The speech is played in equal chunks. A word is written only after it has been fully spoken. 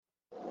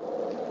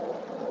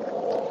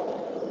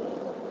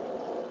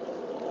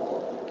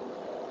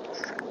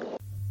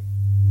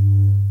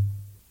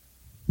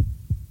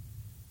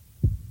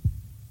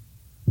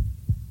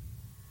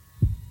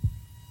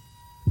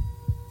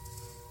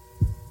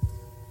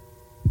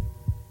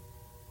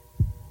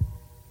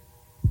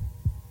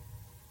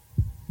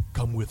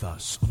Come with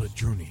us on a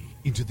journey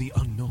into the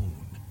unknown,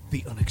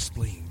 the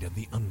unexplained, and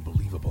the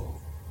unbelievable.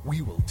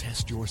 We will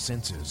test your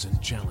senses and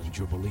challenge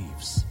your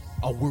beliefs.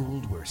 A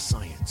world where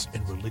science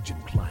and religion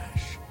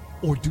clash.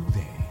 Or do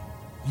they?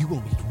 You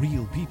will meet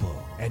real people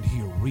and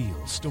hear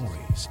real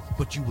stories,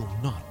 but you will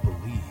not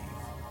believe.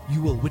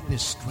 You will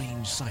witness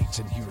strange sights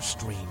and hear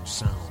strange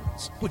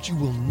sounds, but you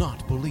will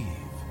not believe.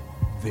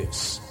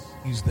 This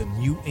is the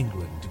New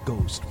England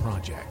Ghost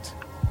Project.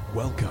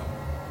 Welcome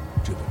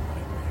to the nightmare.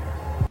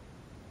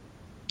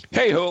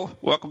 Hey ho,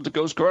 welcome to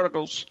Ghost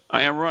Chronicles.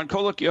 I am Ron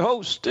Kolick, your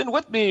host, and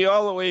with me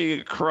all the way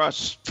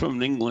across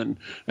from England,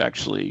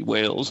 actually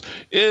Wales,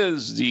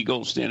 is the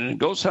gold standard in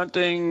ghost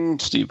hunting,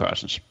 Steve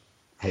Parsons.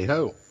 Hey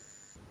ho.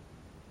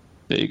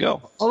 There you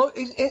go. Although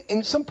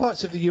in some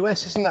parts of the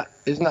US, isn't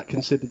that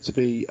considered to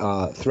be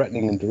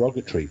threatening and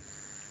derogatory?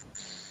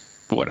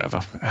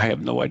 Whatever. I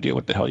have no idea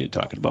what the hell you're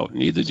talking about.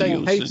 Neither do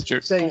you. Since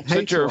you're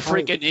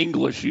freaking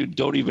English, you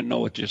don't even know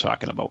what you're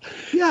talking about.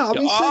 Yeah,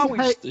 I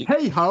mean, saying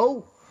hey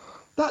ho,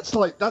 that's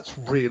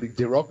really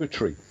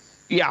derogatory.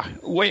 Yeah,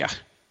 where?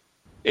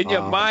 In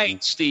your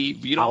mind,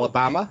 Steve. You know,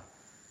 Alabama?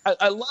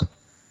 I love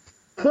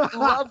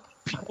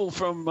people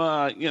from,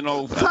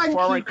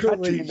 foreign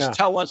countries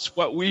tell us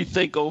what we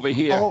think over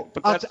here. Oh,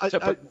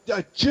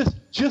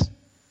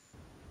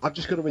 I'm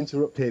just going to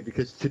interrupt here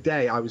because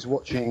today I was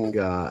watching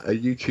a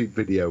YouTube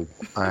video.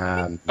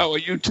 A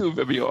YouTube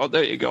video. Oh,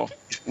 there you go.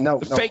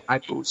 Fake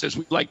news, as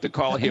we like to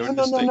call it here in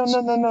the States.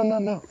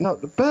 No.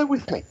 Bear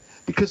with me,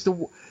 because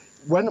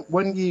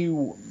when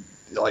you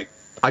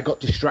I got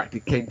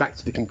distracted, came back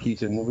to the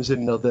computer, and there was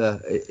another.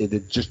 It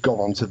had just gone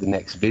on to the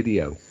next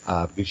video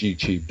because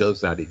YouTube does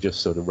that. It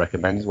just sort of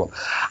recommends one,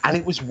 and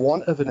it was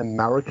one of an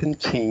American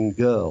teen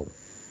girl,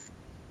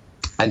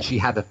 and she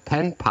had a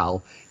pen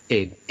pal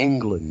in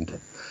England.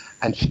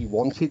 And she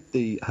wanted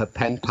her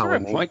pen pal.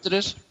 Is there a point to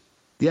this?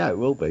 Yeah, it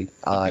will be.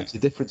 Okay. It's the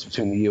difference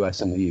between the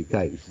US and the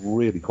UK. It's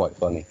really quite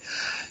funny.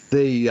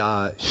 They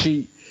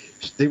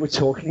were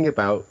talking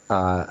about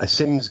a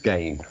Sims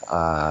game,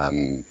 a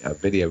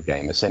video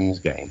game, a Sims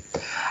game,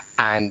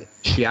 and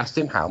she asked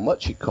him how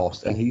much it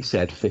cost, and he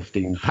said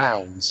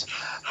 £15.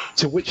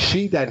 To which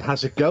she then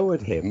has a go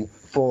at him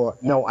for,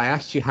 no, I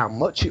asked you how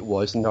much it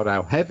was, not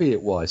how heavy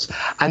it was,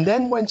 and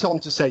then went on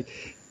to say,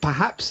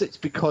 perhaps it's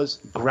because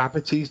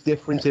gravity's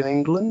different in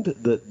England,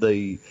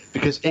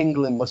 because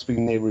England must be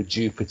nearer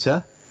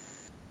Jupiter.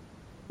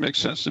 Makes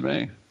sense to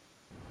me.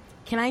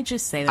 Can I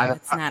just say that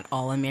it's not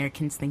all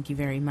Americans? Thank you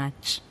very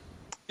much.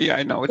 Yeah,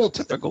 I know, it's a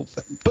typical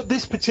thing. But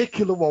this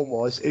particular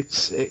one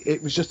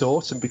it was just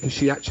awesome because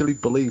she actually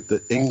believed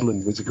that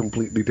England was a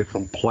completely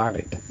different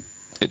planet.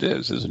 It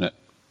is, isn't it?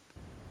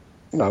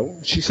 No,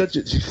 she said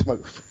that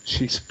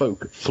she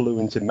spoke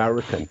fluent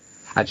American,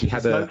 and she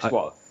had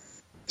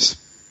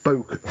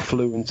spoke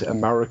fluent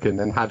American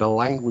and had a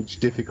language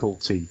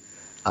difficulty.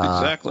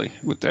 Exactly,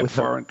 with that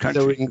foreign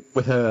country.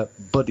 With her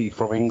buddy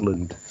from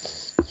England.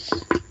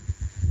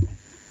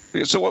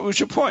 So what was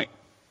your point?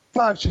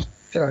 No, it's just,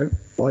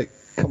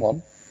 come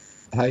on.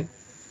 Hey.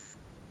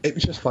 It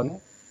was just funny.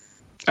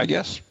 I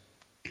guess.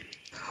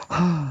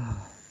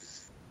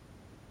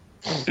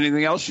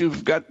 Anything else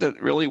you've got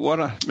that really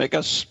want to make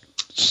us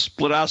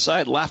split our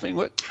side laughing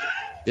with?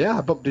 Yeah,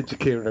 I bumped into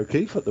Kieran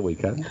O'Keefe at the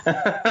weekend.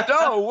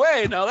 No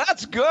way. Now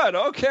that's good.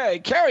 Okay,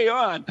 carry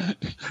on.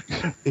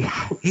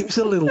 Yeah, it was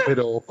a little bit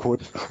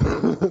awkward.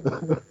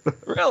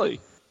 Really?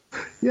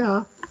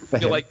 Yeah.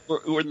 You're like,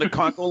 we're in the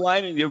Congo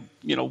line and you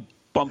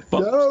bump.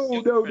 No. We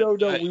were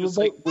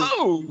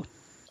both.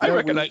 I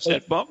recognize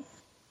that bump.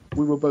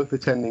 We were both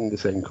attending the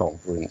same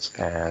conference,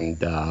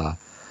 and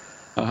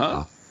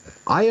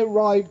I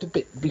arrived a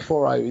bit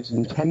before I was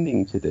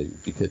intending to do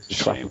because the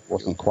traffic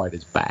wasn't quite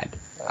as bad,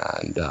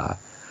 and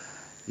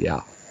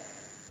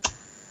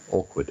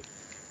awkward.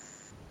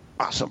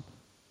 Awesome.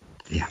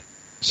 Yeah.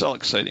 So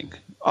exciting.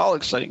 All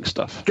exciting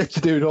stuff. Get to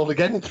do it all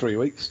again in 2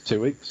 weeks.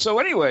 So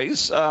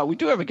anyways, we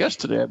do have a guest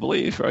today, I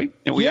believe, right?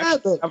 And we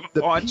have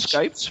on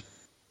Skype.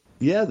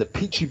 Yeah, the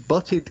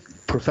peachy-butted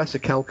Professor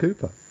Cal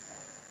Cooper.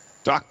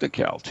 Dr.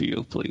 Cal, to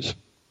you, please.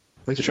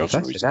 He's a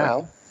professor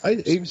now.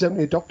 He was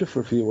only a doctor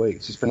for a few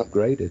weeks. He's been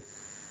upgraded.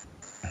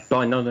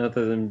 By none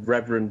other than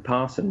Reverend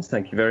Parsons.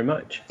 Thank you very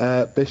much.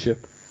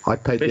 Bishop. I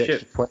paid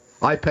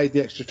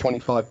the extra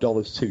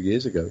 $25 2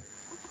 years ago.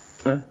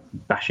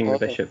 Bashing the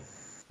bishop.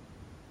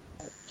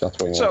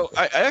 So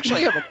I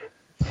actually have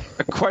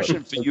a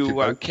question for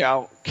you,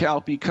 Cal,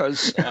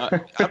 because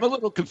I'm a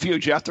little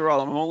confused. After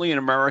all, I'm only an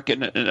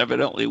American, and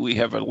evidently we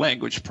have a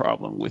language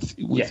problem with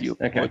you,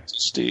 with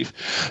Steve.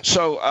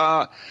 So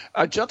a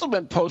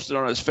gentleman posted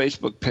on his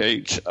Facebook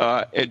page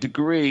a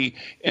degree,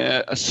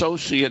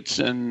 associates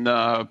in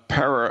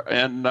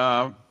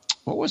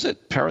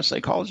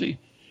parapsychology,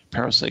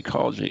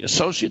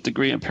 associate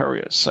degree in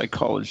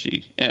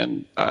parapsychology,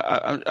 and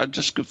I'm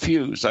just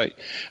confused.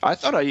 I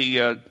thought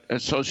a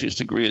associate's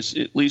degree, is,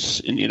 at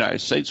least in the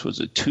United States, was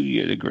a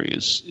 2-year degree.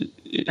 Is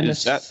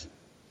that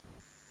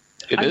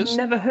I've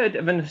never heard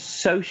of an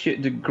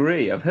associate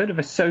degree. I've heard of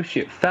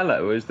associate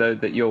fellow, as though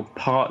that you're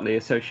partly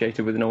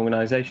associated with an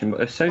organisation,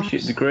 but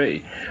associate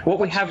degree. What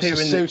we have here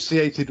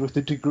associated with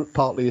the degree,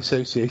 partly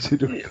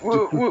associated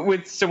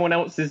with someone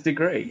else's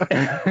degree.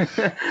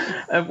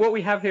 What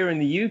we have here in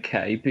the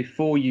UK,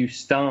 before you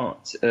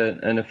start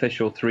an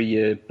official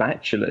 3-year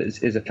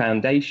bachelor's, is a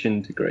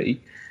foundation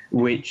degree,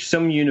 which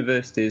some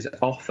universities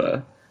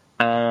offer.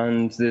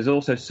 And there's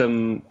also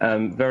some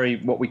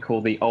what we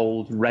call the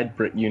old red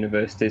brick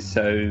universities,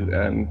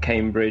 so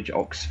Cambridge,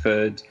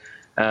 Oxford,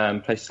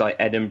 places like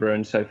Edinburgh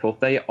and so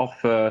forth. They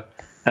offer,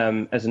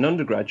 as an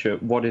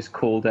undergraduate, what is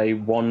called a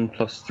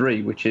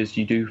 1+3, which is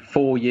you do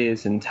 4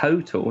 years in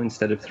total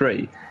instead of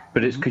 3.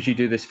 But it's because you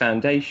do this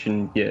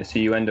foundation year, so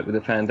you end up with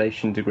a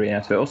foundation degree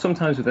out of it, or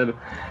sometimes with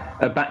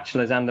a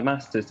bachelor's and a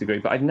master's degree.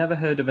 But I've never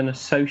heard of an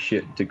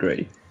associate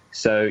degree.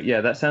 So,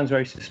 yeah, that sounds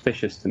very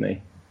suspicious to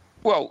me.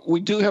 Well, we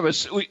do have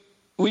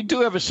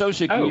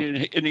associate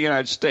degree in the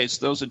United States.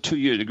 Those are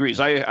 2-year degrees.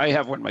 I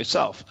have one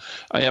myself.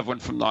 I have one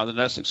from Northern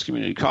Essex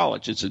Community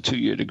College. It's a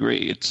 2-year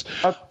degree.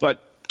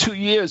 But 2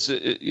 years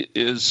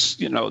is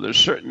there's a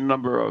certain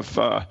number of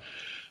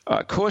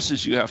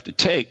courses you have to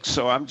take.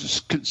 So I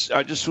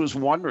just was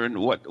wondering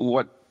what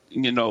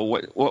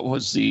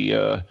was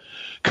the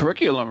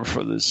curriculum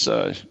for this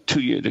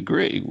 2-year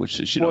degree, which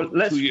is 2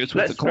 years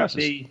with the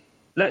courses.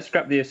 Let's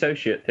scrap the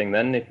associate thing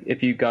then.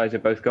 If you guys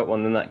have both got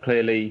one, then that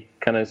clearly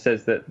kind of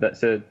says that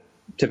that's a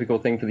typical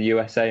thing for the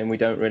USA, and we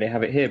don't really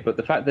have it here. But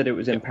the fact that it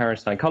was in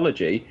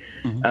parapsychology,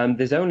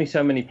 there's only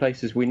so many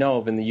places we know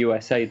of in the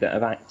USA that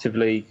have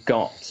actively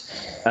got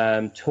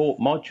taught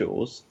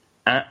modules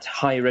at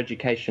higher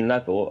education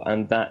level,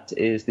 and that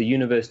is the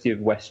University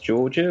of West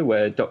Georgia,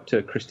 where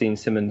Dr. Christine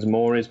Simmons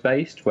Moore is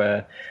based,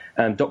 where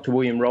Dr.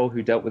 William Roll,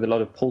 who dealt with a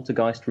lot of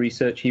poltergeist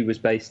research, he was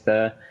based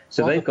there.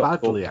 So they've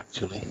got badly,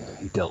 actually.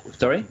 He dealt with.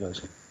 Sorry, he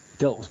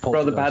dealt with poltergeist.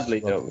 rather badly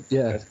dealt with.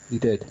 Yeah, he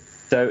did.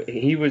 So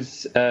he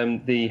was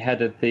the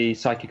head of the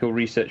Psychical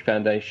Research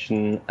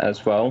Foundation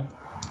as well,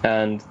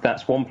 and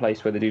that's one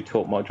place where they do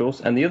taught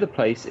modules. And the other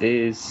place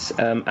is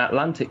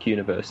Atlantic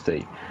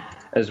University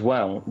as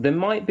well. There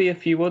might be a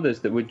few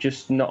others that we're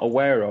just not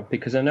aware of,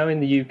 because I know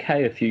in the UK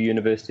a few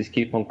universities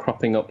keep on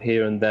cropping up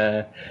here and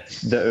there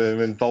that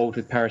are involved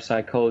with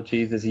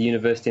parapsychology. There's a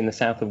university in the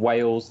south of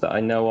Wales that I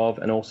know of,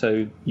 and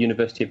also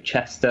University of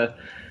Chester.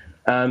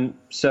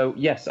 So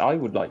yes, I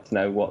would like to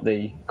know what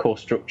the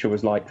course structure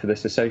was like for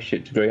this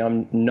associate degree.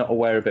 I'm not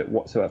aware of it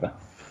whatsoever.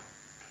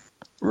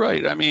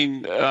 Right. I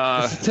mean,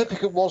 the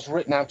certificate was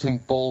written out in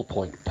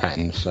ballpoint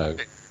pen, so.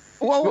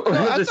 Well,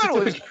 I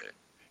thought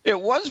it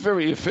was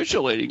very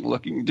officiating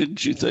looking,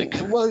 didn't you think?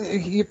 Well,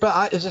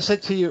 but as I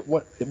said to you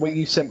when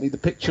you sent me the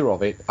picture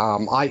of it,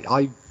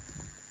 I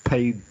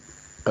paid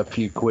a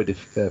few quid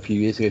a few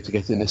years ago to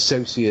get an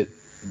associate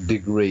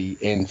degree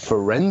in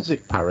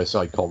forensic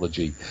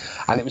parapsychology,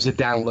 and it was a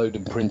download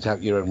and print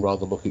out your own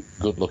rather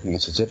good-looking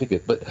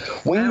certificate. But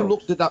when you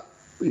looked at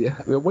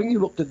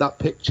that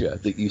picture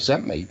that you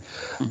sent me,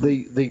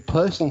 the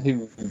person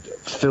who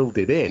filled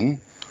it in,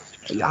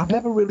 I've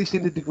never really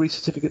seen a degree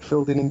certificate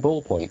filled in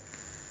ballpoint.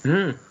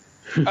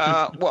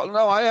 Well,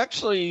 no, I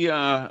actually...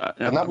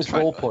 and that was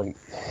ballpoint.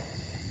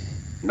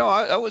 No,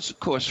 I was, of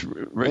course...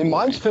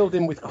 Mine's filled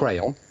in with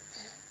crayon.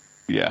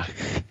 Yeah.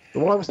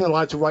 Well, I wasn't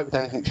allowed to write with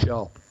anything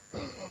sharp.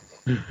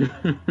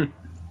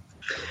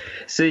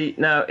 See,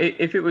 now,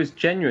 if it was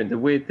genuine, the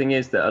weird thing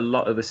is that a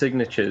lot of the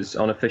signatures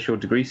on official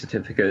degree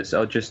certificates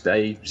are just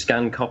a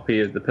scanned copy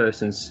of the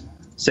person's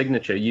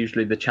signature,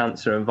 usually the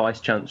Chancellor and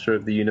Vice-Chancellor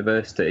of the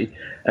university.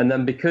 And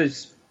then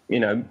because,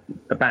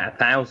 about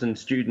 1,000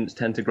 students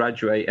tend to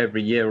graduate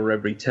every year or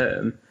every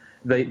term,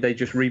 they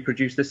just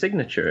reproduce the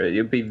signature. It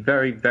would be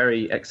very,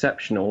 very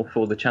exceptional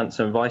for the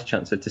Chancellor and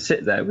Vice-Chancellor to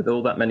sit there with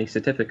all that many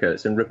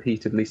certificates and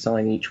repeatedly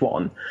sign each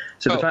one.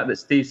 So the fact that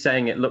Steve's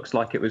saying it looks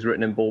like it was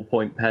written in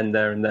ballpoint pen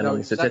there and then on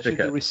the certificate.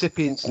 Actually the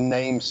recipient's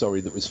name,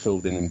 that was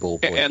filled in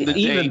ballpoint. And the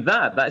even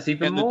date. That's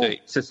even more. And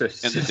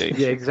the date.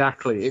 Yeah,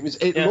 exactly.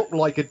 It looked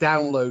like a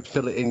download,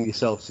 fill it in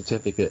yourself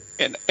certificate.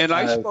 And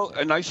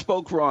I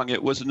spoke wrong.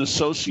 It was an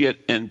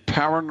associate in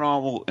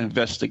paranormal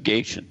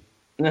investigation.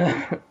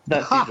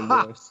 That's even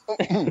worse.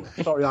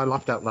 Sorry, I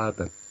laughed out loud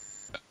then.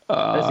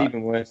 That's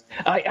even worse.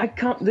 I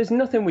can't. There's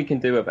nothing we can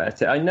do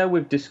about it. I know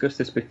we've discussed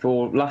this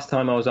before. Last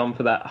time I was on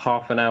for that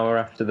half an hour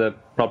after the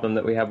problem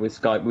that we had with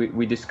Skype,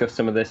 we discussed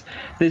some of this.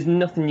 There's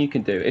nothing you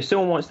can do. If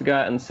someone wants to go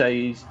out and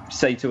say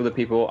to other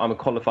people, "I'm a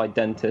qualified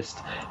dentist,"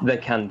 they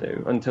can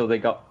do until they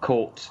got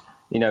caught,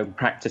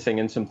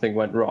 practicing and something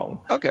went wrong.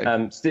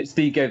 Okay.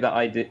 Steve gave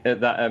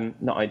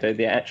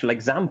the actual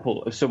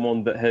example of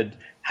someone that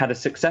had a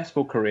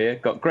successful career,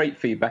 got great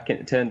feedback,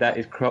 and it turned out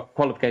his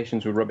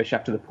qualifications were rubbish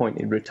after the point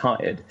he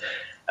retired.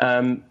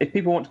 If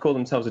people want to call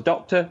themselves a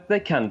doctor, they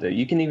can do.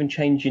 You can even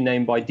change your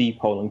name by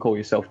depol and call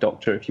yourself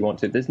doctor if you want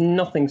to. There's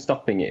nothing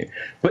stopping you.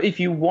 But if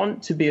you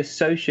want to be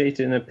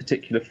associated in a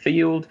particular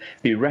field,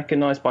 be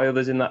recognized by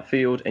others in that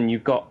field, and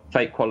you've got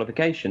fake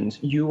qualifications,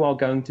 you are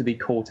going to be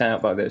caught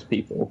out by those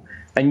people,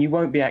 and you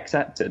won't be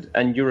accepted.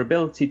 And your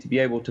ability to be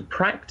able to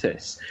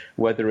practice,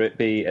 whether it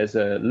be as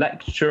a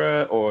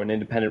lecturer or an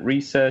independent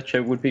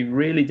researcher, would be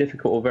really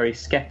difficult or very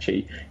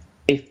sketchy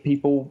if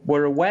people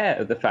were aware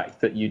of the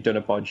fact that you'd done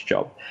a bodge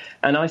job.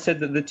 And I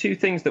said that the two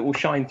things that will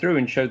shine through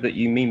and show that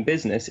you mean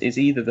business is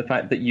either the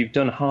fact that you've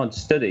done hard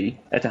study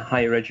at a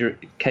higher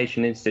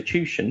education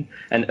institution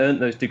and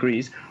earned those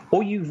degrees,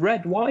 or you've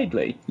read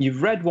widely.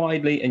 You've read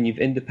widely and you've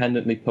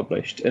independently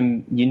published,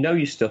 and you know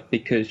your stuff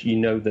because you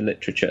know the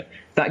literature.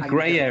 That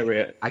grey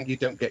area... And you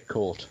don't get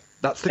caught.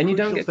 That's the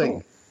crucial thing.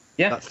 Caught.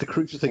 Yeah. That's the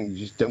crucial thing. You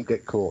just don't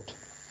get caught.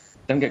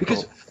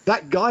 Because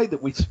that guy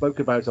that we spoke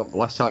about the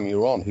last time you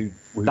were on, who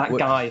that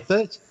guy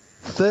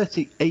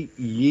 38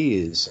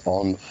 years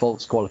on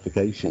false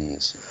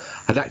qualifications,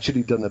 had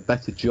actually done a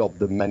better job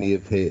than many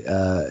of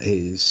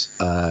his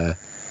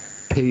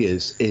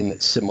peers in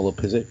similar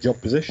job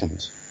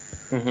positions.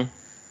 Mm-hmm.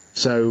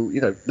 So,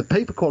 the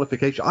paper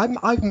qualification,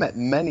 I've met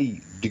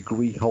many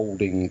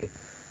degree-holding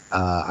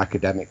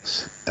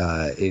academics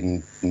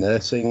in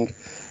nursing,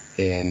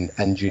 in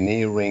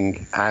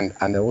engineering,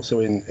 and also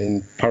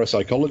in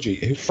parapsychology,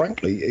 who,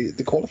 frankly,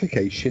 the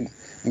qualification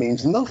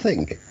means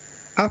nothing,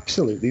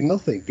 absolutely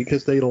nothing,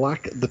 because they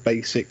lack the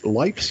basic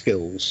life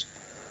skills.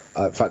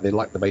 In fact, they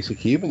lack the basic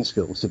human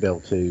skills to be able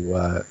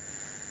to...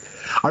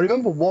 I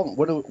remember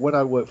when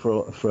I worked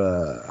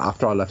for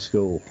after I left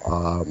school,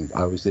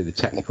 I was doing a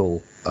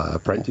technical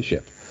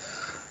apprenticeship.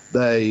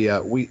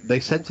 They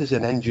sent us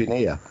an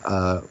engineer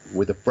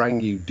with a brand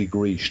new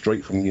degree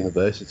straight from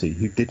university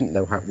who didn't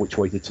know which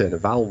way to turn a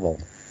valve on.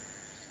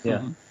 Yeah.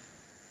 Mm-hmm.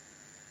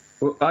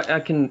 Well,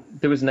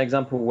 there was an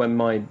example when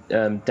my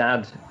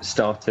dad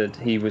started.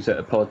 He was at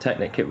a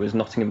polytechnic. It was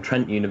Nottingham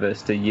Trent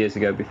University years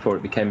ago before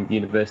it became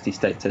university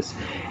status.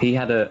 He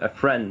had a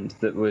friend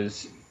that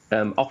was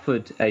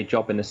offered a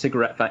job in a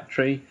cigarette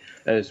factory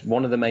as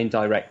one of the main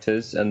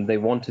directors, and they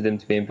wanted him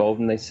to be involved,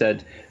 and they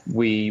said,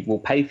 we will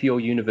pay for your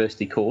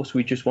university course,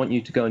 we just want you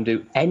to go and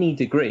do any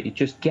degree,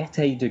 just get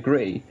a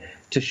degree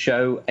to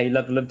show a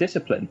level of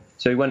discipline.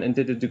 So he went and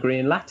did a degree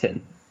in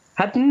Latin.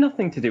 Had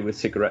nothing to do with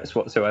cigarettes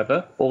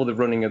whatsoever or the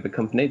running of the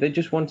company. They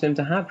just wanted him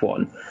to have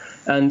one.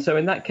 And so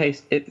in that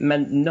case, it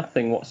meant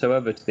nothing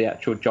whatsoever to the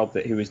actual job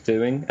that he was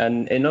doing.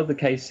 And in other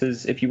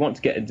cases, if you want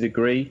to get a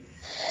degree,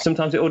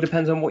 sometimes it all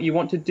depends on what you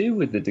want to do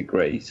with the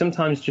degree.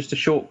 Sometimes just a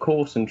short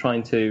course and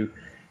trying to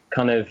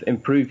kind of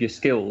improve your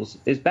skills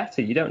is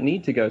better. You don't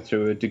need to go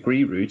through a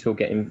degree route or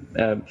getting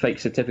fake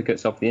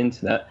certificates off the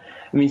internet.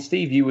 I mean,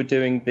 Steve, you were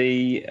doing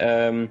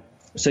the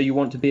So You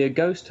Want to Be a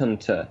Ghost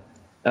Hunter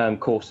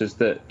courses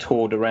that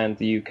toured around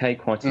the UK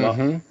quite a lot.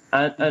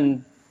 Mm-hmm.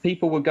 And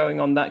people were going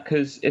on that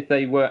because if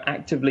they were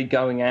actively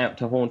going out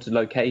to haunted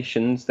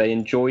locations, they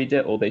enjoyed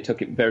it or they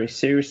took it very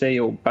seriously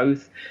or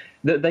both,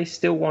 that they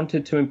still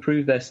wanted to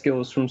improve their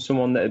skills from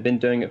someone that had been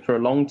doing it for a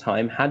long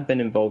time, had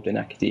been involved in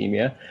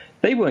academia.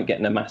 They weren't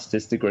getting a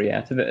master's degree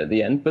out of it at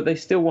the end, but they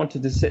still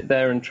wanted to sit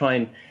there and try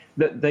and...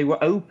 that they were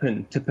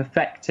open to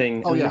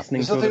perfecting and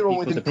listening to other people's opinions. There's nothing wrong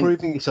with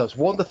improving yourselves.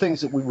 One of the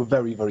things that we were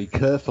very, very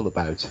careful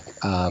about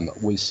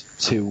was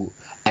to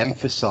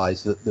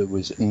emphasize that there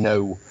was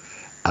no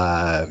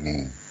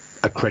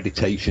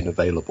accreditation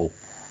available,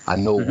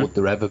 and nor would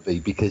there ever be,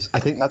 because I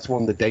think that's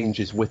one of the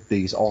dangers with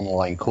these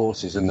online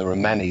courses, and there are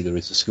many. There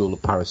is the School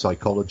of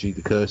Parapsychology,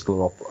 the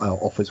Koestler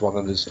offers one,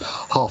 and there's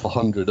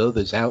 600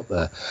 others out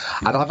there.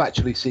 And I've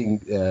actually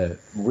seen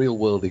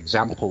real-world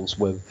examples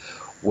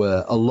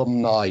where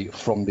alumni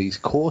from these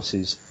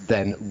courses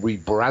then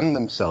rebrand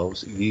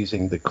themselves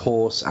using the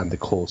course and the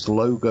course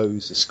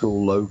logos, the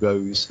school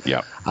logos.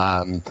 Yeah.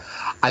 And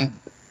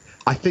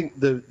I think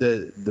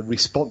the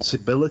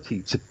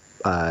responsibility to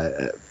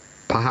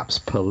perhaps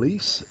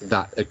police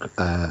that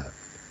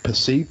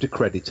perceived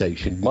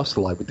accreditation must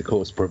lie with the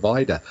course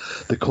provider.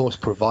 The course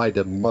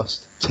provider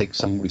must take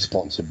some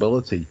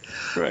responsibility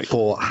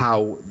for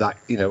how that,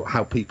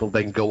 how people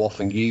then go off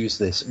and use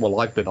this. Well,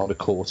 I've been on a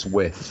course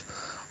with,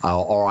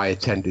 or I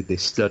attended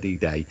this study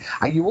day.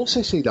 And you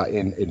also see that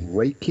in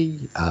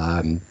Reiki.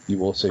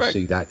 You also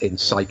see that in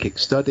psychic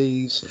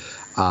studies,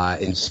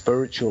 in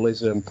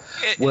spiritualism.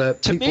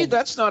 To me,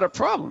 that's not a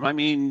problem. I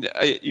mean,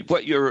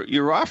 what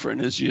you're offering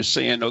is you're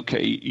saying,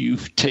 okay,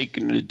 you've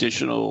taken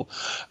additional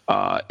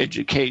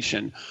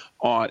education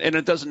on, and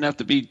it doesn't have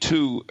to be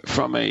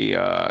from a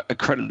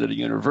accredited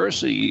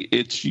university.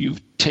 It's you've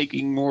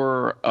taking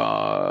more,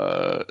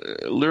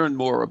 learn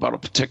more about a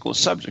particular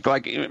subject.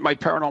 Like my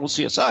paranormal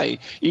CSI,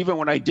 even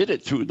when I did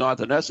it through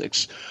Northern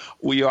Essex,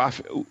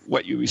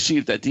 what you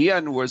received at the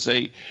end was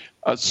a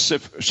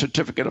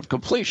certificate of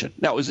completion.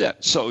 That was it.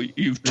 So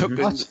you've taken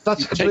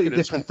that's a completely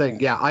different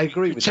thing. Yeah, I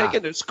agree with that. You've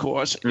taken this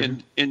course,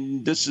 and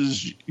this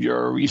is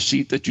your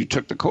receipt that you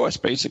took the course.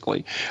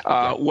 Basically,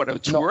 what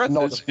it's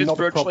worth is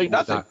virtually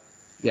nothing.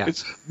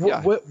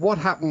 Yeah. What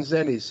happens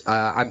then is,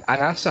 and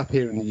ASAP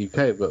here in the UK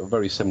have got a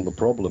very similar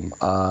problem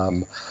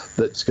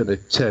that's going to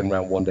turn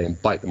around one day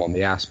and bite them on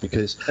the ass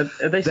because...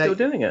 Are they still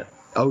doing it?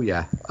 Oh,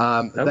 yeah.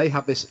 They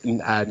have this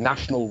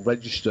National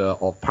Register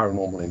of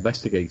Paranormal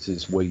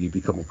Investigators where you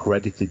become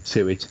accredited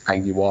to it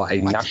and you are a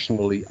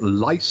nationally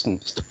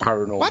licensed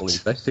paranormal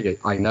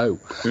investigator. I know.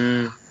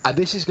 And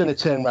this is going to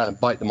turn around and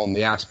bite them on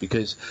the ass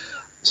because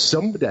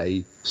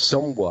someday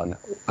someone,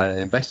 an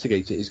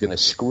investigator, is going to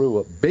screw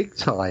up big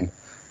time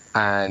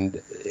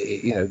and,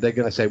 they're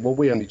going to say, well,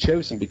 we only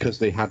chose them because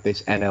they had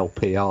this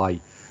NLPI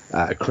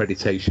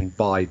accreditation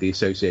by the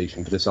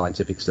Association for the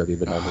Scientific Study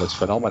of Anomalous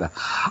Phenomena.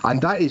 And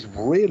that is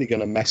really going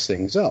to mess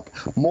things up.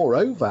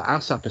 Moreover,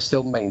 ASAP are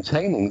still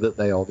maintaining that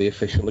they are the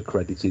official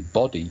accredited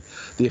body,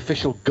 the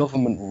official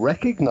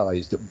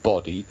government-recognised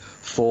body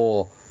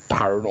for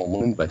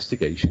paranormal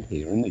investigation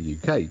here in the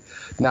UK.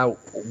 Now,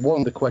 one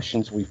of the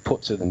questions we've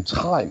put to them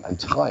time and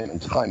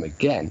time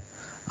again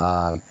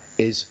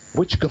is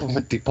which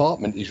government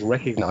department is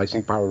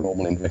recognising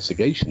paranormal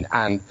investigation,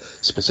 and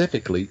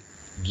specifically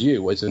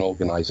you as an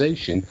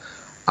organisation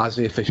as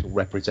the official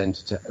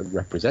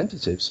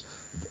representatives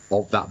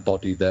of that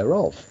body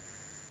thereof.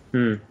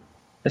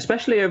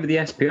 Especially over the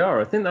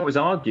SPR. I think that was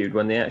argued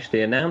when they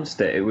actually announced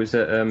it. It was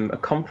a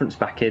conference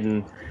back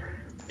in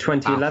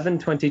 2011,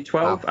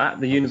 2012 at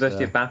the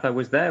University of Bath. I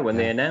was there when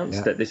they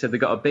announced it. They said they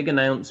got a big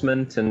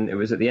announcement and it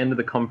was at the end of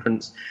the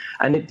conference,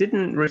 and it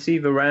didn't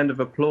receive a round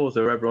of applause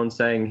or everyone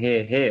saying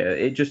hear, hear.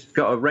 It just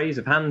got a raise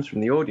of hands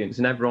from the audience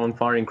and everyone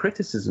firing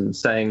criticism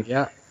saying,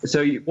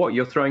 so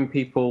you're throwing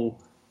people,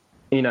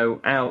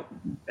 out,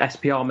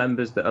 SPR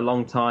members that are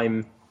long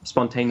time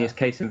spontaneous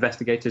case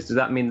investigators, does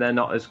that mean they're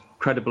not as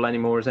credible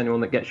anymore as anyone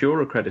that gets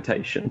your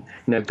accreditation?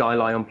 Guy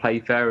Lyon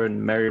Playfair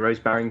and Mary Rose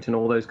Barrington,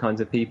 all those kinds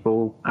of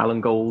people,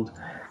 Alan Gold.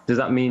 Does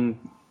that mean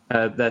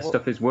their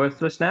stuff is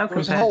worthless now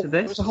compared to this?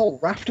 There was a whole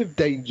raft of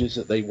dangers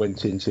that they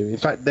went into. In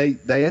fact, they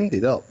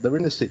ended up, they're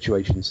in a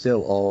situation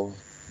still of,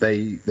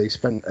 they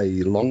spent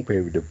a long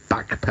period of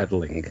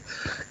backpedaling,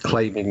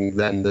 claiming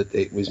then that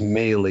it was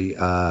merely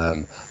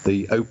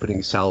the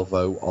opening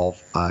salvo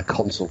of a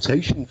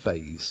consultation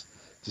phase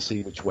to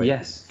see which way it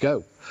would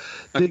go.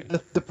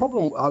 The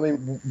problem,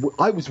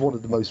 I was one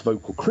of the most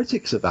vocal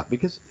critics of that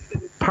because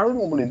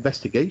paranormal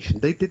investigation,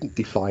 they didn't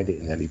define it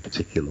in any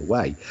particular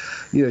way.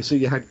 So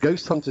you had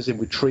ghost hunters in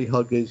with tree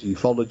huggers,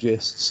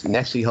 ufologists,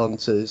 Nessie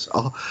hunters.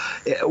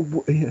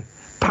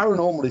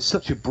 Paranormal is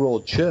such a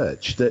broad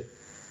church that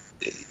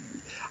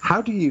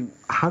how do you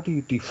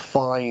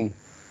define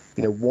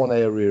one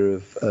area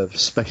of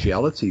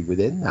speciality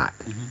within that,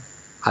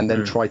 and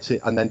then try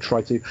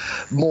to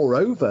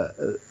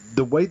moreover.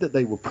 The way that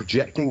they were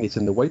projecting it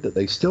and the way that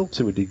they still,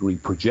 to a degree,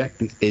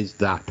 project it is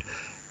that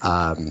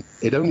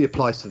it only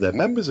applies to their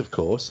members, of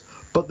course,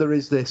 but there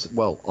is this,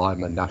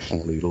 I'm a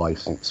nationally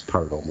licensed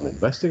paranormal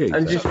investigator.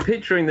 I'm just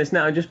picturing this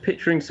now. I'm just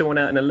picturing someone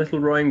out in a little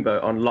rowing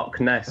boat on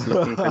Loch Ness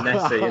looking for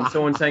Nessie and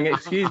someone saying,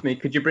 excuse me,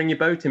 could you bring your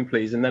boat in,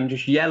 please? And them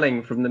just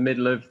yelling from the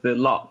middle of the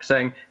loch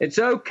saying, it's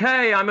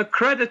okay, I'm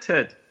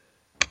accredited.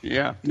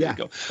 There you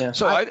go.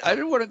 So I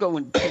didn't want to go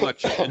in too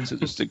much into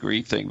this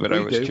degree thing, but I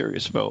was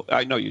curious about.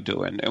 I know you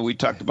do, and we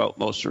talked about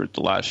most of it at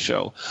the last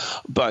show.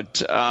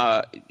 But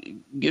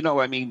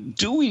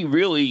do we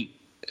really?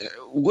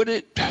 Would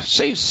it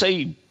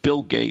say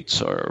Bill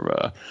Gates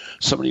or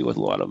somebody with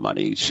a lot of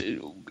money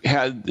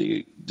had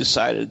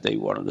decided they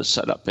wanted to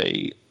set up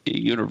a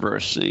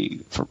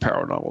university for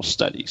paranormal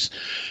studies?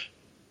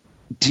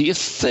 Do you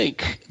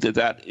think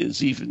that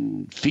is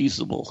even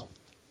feasible?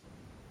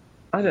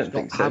 I don't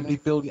think so.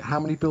 How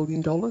many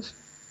billion dollars?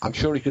 I'm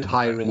sure he could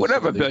hire in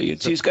whatever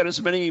billions. He's got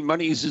as many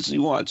monies as he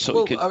wants,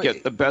 so he could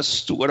get the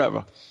best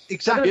whatever.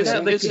 Exactly.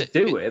 They could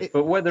do it,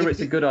 but whether it's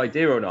a good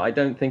idea or not, I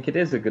don't think it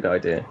is a good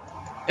idea.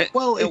 It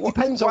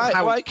depends on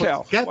how it's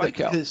put together. Why,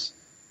 Cal?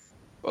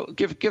 Well,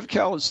 give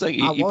Cal his thing.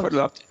 He put it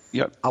up.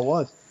 Yep. I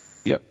was.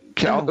 Yep.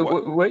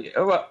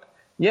 Cal.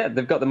 Yeah,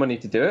 they've got the money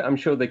to do it. I'm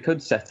sure they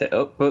could set it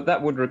up, but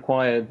that would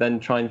require then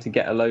trying to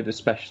get a load of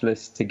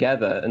specialists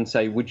together and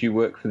say, would you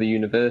work for the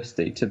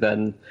university to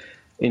then,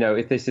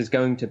 if this is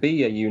going to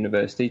be a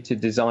university, to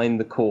design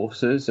the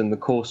courses and the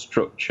course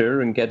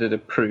structure and get it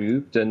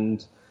approved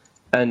and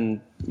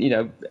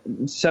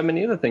so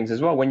many other things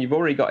as well. When you've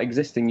already got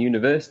existing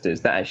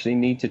universities that actually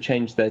need to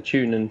change their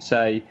tune and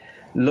say,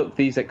 look,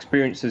 these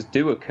experiences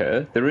do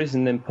occur. There is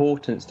an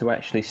importance to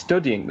actually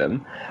studying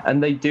them,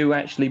 and they do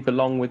actually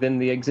belong within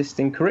the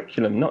existing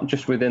curriculum, not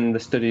just within the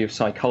study of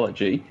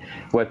psychology,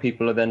 where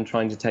people are then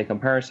trying to take on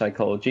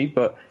parapsychology,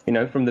 but,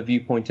 from the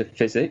viewpoint of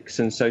physics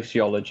and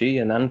sociology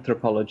and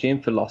anthropology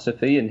and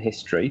philosophy and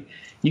history.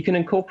 You can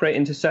incorporate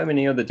into so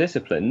many other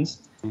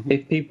disciplines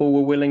if people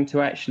were willing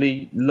to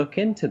actually look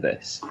into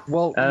this.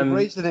 Well, you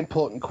raised an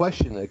important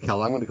question there,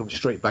 Cal. I'm going to come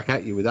straight back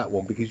at you with that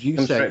one because you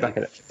said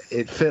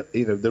it fit.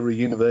 There are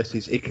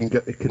universities it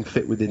can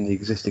fit within the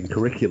existing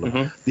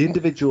curriculum. The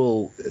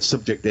individual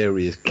subject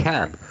areas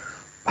can.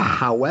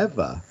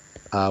 However,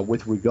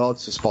 with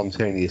regards to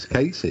spontaneous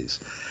cases,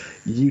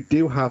 you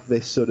do have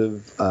this sort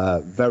of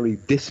very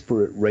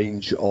disparate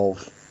range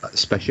of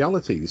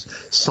specialities.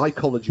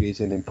 Psychology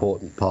is an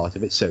important part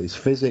of it, so is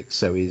physics,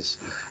 so is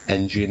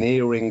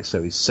engineering,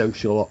 so is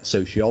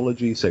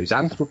sociology, so is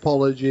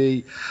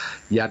anthropology,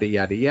 yada,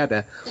 yada,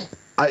 yada.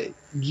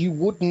 You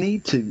would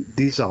need to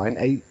design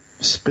a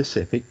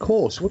specific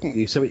course, wouldn't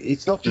you? So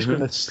it's not just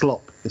going to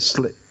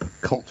slip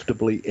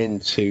comfortably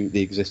into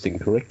the existing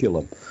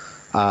curriculum,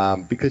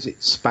 because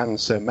it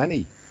spans so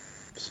many.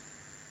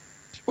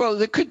 Well,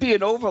 there could be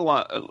an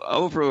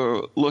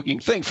overlooking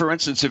thing. For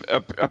instance, if a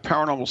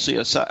paranormal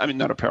CSI, I mean,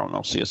 not a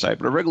paranormal CSI,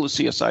 but a regular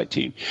CSI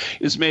team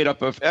is made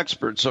up of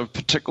experts of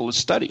particular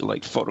study,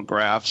 like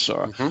photographs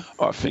or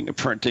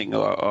fingerprinting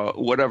or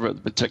whatever the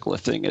particular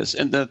thing is.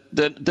 And then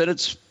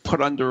it's put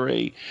under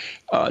a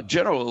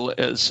general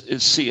as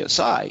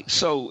CSI.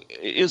 So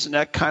isn't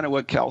that kind of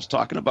what Cal's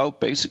talking about?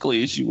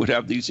 Basically, is you would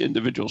have these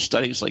individual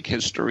studies like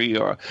history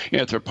or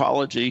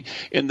anthropology,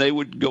 and they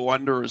would go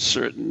under a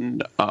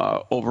certain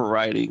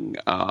overriding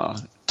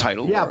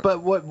title. Yeah,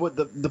 but what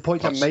the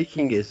point I'm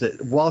making is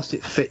that whilst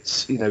it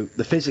fits,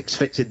 the physics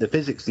fits in the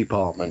physics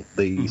department,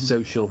 the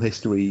social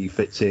history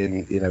fits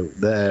in,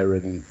 there,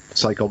 and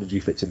psychology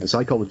fits in the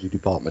psychology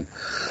department.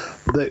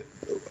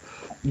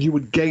 You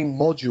would gain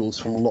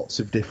modules from lots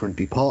of different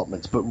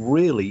departments, but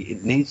really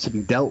it needs to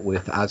be dealt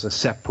with as a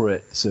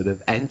separate sort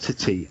of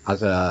entity,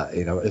 as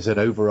as an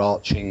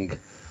overarching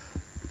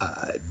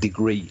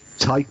degree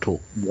title.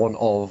 One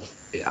of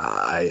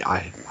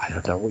I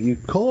don't know what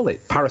you'd call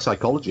it.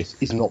 Parapsychologist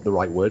is not the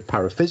right word.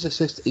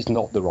 Paraphysicist is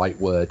not the right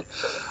word.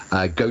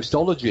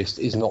 Ghostologist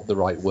is not the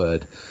right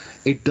word.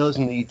 It does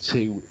need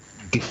to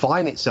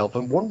define itself,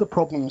 and one of the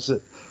problems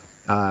that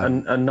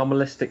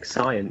anomalistic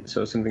science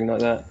or something like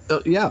that.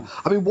 Yeah.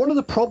 I mean, one of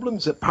the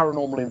problems that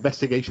paranormal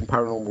investigation,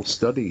 paranormal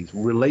studies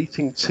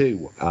relating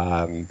to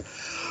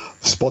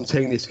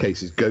spontaneous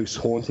cases, ghost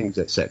hauntings,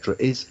 etc.,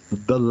 is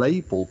the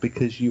label,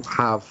 because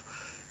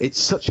it's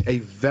such a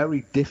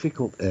very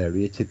difficult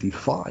area to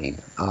define.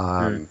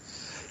 Are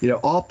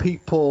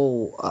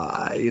people,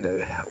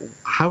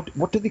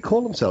 what do they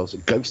call themselves? A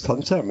ghost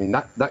hunter? I mean,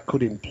 that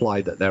could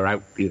imply that they're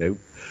out,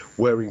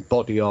 wearing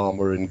body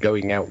armor and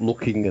going out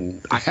looking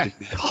and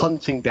actively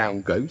hunting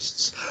down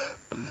ghosts.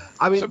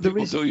 I mean, some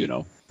people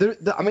do,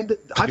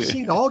 I've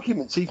seen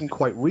arguments even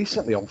quite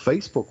recently on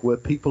Facebook where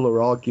people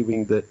are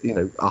arguing that,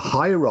 a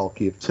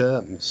hierarchy of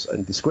terms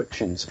and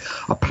descriptions.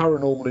 A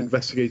paranormal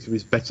investigator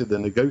is better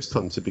than a ghost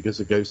hunter because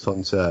a ghost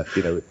hunter,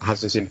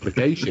 has this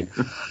implication.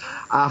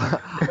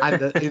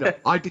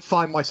 I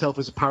define myself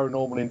as a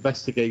paranormal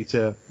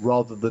investigator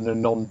rather than a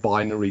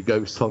non-binary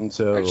ghost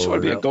hunter. I just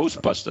want to be a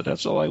Ghostbuster.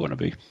 That's all I want to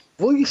be.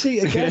 Well, you see,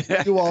 again,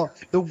 you are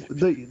the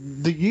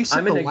use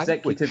of the language. I'm an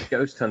executive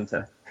ghost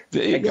hunter.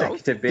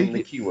 Executive being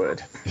the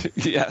keyword.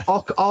 Yeah.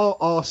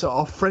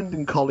 Our friend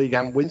and colleague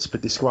Anne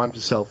Winsper describes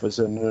herself as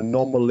an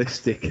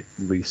anomalistic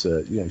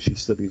researcher. She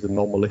studies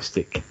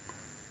anomalistic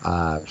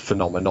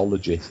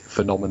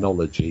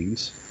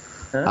phenomenologies,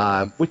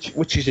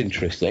 which is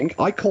interesting.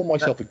 I call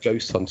myself a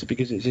ghost hunter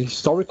because it's a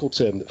historical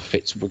term that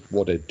fits with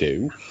what I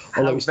do.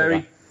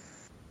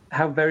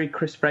 How very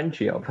Chris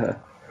Frenchy of her.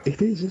 It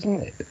is,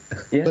 isn't it?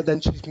 Yeah. But then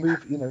she's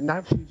moved.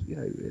 Now she's,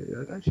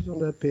 now she's on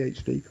her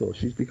PhD course.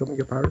 She's becoming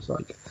a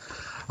parapsych.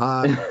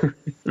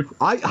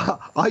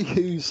 I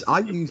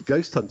use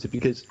ghost hunter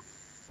because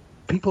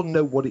people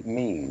know what it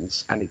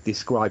means, and it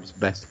describes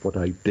best what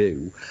I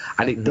do,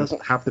 and it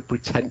doesn't have the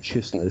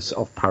pretentiousness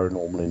of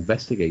paranormal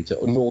investigator,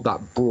 nor that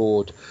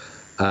broad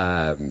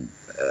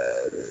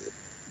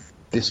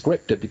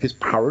descriptor, because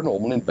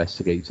paranormal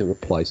investigator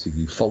applies to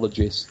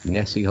ufologists,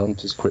 Nessie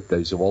hunters,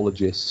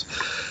 cryptozoologists.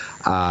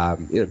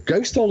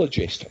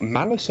 Ghostologist,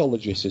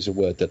 manisologist is a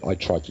word that I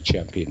tried to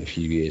champion a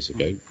few years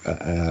ago.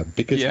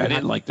 Because I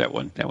didn't like that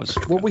one. That was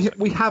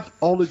we have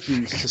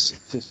ologies.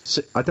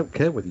 I don't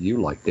care whether you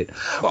liked it.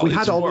 Well,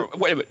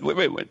 wait a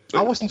minute.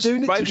 I wasn't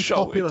doing it. My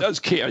show. Popular. It does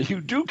care.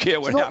 You do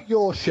care what happens. It's not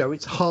your show.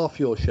 It's half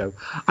your show.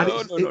 And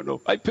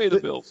No. I pay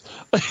the bills.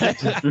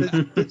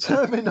 the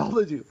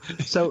terminology.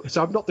 So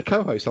I'm not the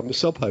co-host. I'm the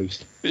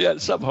sub-host. Yeah, the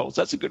sub-host.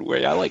 That's a good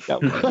way. I like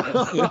that one.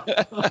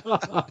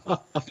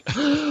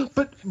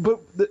 But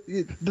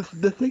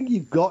the thing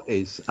you've got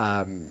is,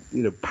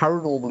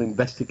 paranormal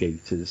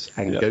investigators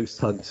and ghost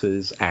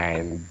hunters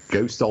and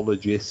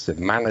ghostologists and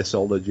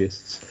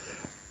manisologists.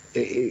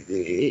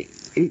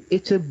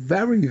 It's a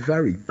very,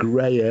 very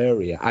grey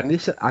area, and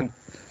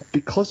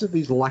because of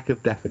these lack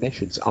of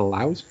definitions,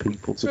 allows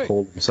people to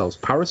call themselves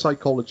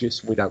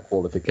parapsychologists without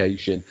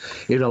qualification.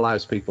 It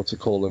allows people to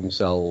call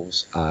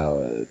themselves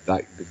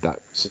that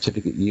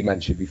certificate you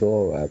mentioned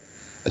before,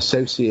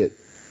 associate.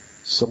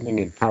 Something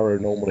in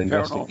paranormal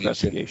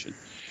investigation.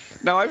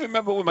 Now, I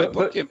remember when my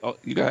book came. Oh,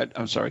 you go ahead.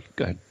 I'm sorry.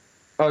 Go ahead.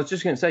 I was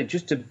just going to say,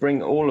 just to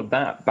bring all of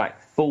that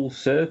back full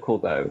circle,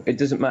 though, it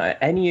doesn't matter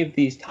any of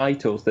these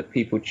titles that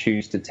people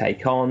choose to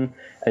take on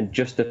and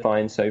justify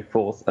and so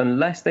forth,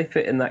 unless they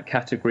fit in that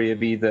category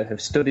of either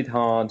have studied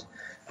hard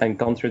and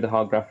gone through the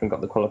hard graft and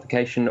got the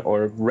qualification,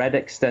 or have read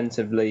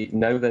extensively,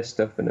 know their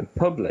stuff, and have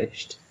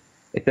published.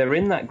 if they're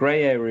in that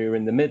grey area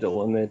in the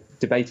middle and they're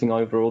debating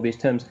over all these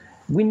terms,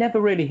 we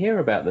never really hear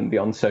about them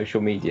beyond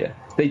social media.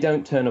 They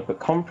don't turn up at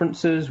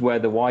conferences where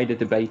the wider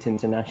debate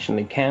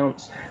internationally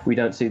counts. We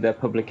don't see their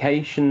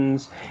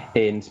publications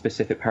in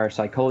specific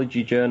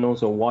parapsychology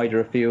journals or wider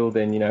afield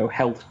in,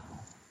 health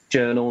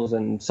journals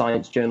and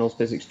science journals,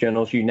 physics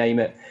journals, you name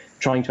it,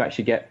 trying to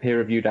actually get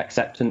peer-reviewed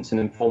acceptance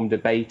and informed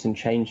debate and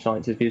change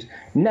scientists' views.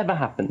 Never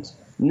happens.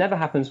 Never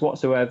happens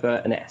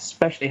whatsoever, and it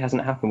especially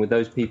hasn't happened with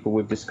those people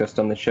we've discussed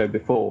on the show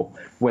before,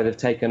 where they've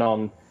taken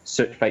on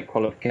such fake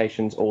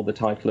qualifications or the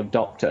title of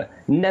doctor.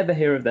 Never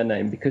hear of their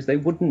name because they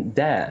wouldn't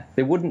dare.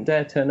 They wouldn't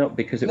dare turn up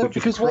because it would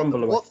just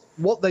crumble away.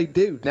 What they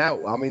do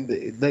now, I mean,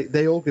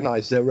 they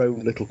organise their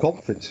own little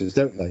conferences,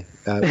 don't they?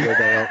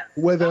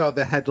 Where they are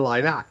the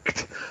headline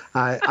act,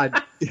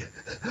 and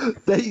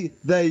they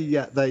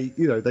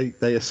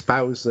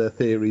espouse their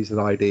theories and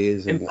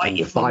ideas and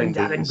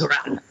findings,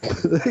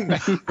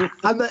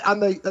 and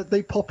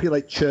they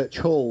populate church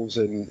halls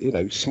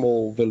and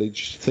small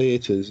village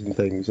theatres and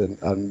things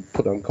and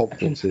put on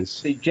conferences.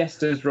 See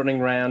jesters running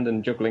around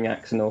and juggling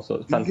acts and all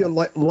sorts of and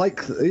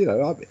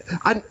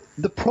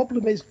the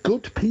problem is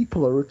good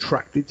people are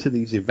attracted to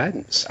these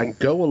events and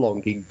go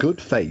along in good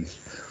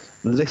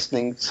faith,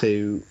 listening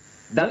to.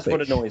 That's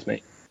rubbish. what annoys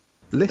me.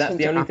 That's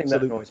the only thing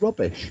that annoys me.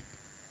 Rubbish.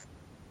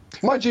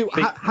 Mind you,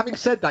 having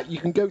said that, you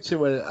can go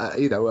to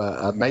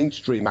a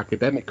mainstream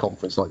academic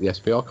conference like the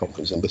SPR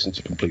conference and listen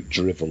to complete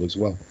drivel as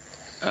well.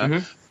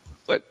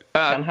 But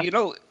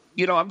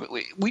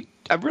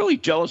I'm really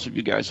jealous of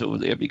you guys over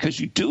there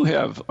because you do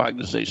have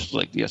organizations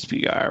like the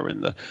SPR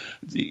and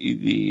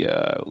the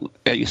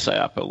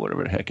ASAP or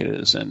whatever the heck it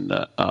is, and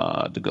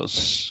the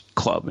Ghost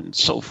Club and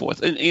so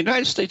forth. In the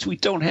United States, we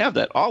don't have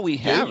that. All we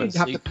have is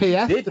the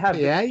PF, the PA.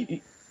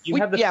 You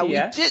have the PA? we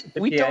did.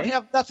 We don't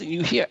have nothing.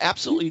 You hear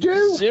absolutely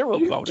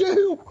zero about it.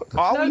 You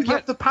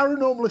have the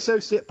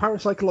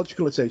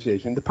Parapsychological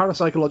Association, the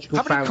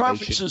Parapsychological Foundation. How many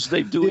conferences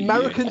they do? The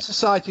American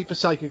Society for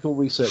Psychical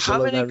Research.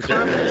 How many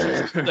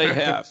conferences do they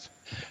have?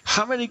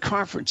 How many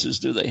conferences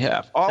do they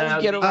have? All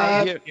we get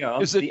around here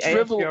is the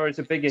drivel. ASPR is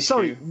a big issue.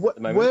 Sorry, at the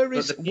moment, where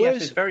is the PF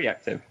is very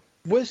active.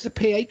 Where's the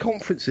PA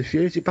conference this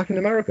year? Is it back in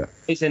America?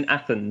 It's in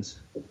Athens,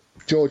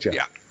 Georgia.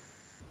 Yeah.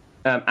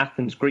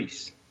 Athens,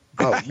 Greece.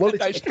 Oh, well, it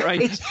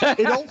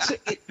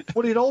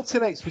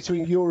alternates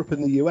between Europe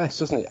and the US,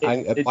 doesn't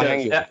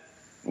it?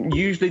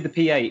 Usually the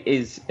PA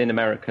is in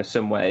America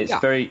somewhere.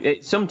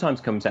 It sometimes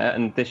comes out,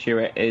 and this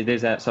year it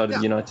is outside of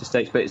the United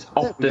States, but it's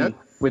often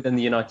within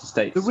the United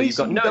States. The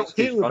reason you don't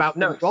hear about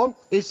them, Ron,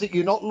 is that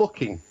you're not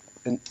looking.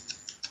 And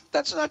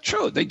that's not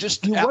true. They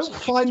just you won't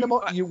find them.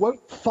 You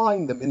won't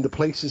find them in the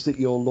places that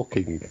you're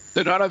looking.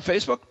 They're not on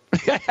Facebook.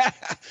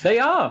 They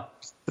are.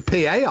 The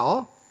PA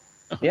are.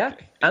 Yeah,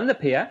 and the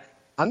PF.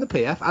 And the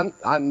PF, and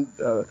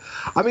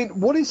I mean,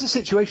 what is the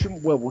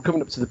situation? Well, we're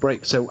coming up to the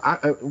break, so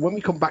when we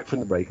come back from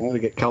the break, I'm going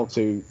to get Cal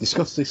to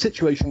discuss the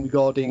situation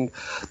regarding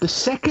the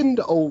second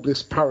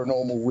oldest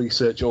paranormal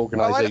research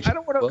organisation. I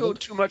don't want to go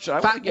too much.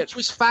 Which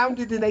was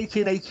founded in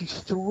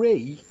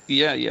 1883.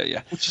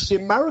 Yeah. Which is the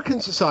American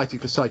Society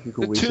for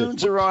Psychical Research. The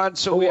tunes are on,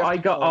 so I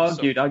got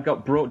argued. I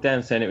got brought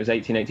down saying it was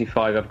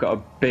 1885. I've got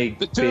a big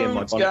bee in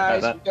my bonnet guys,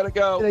 about that. We gotta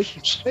go.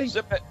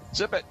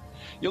 Zip it.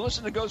 You're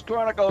listening to Ghost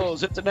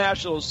Chronicles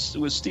Internationals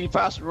with Steve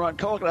Foster and Ron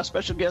Colgan, our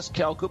special guest,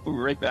 Cal Cooper. We'll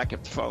be right back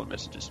after the following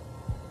messages.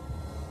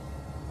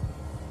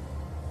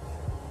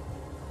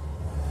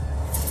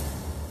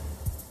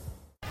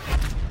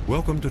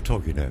 Welcome to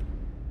TogiNet,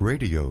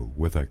 radio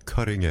with a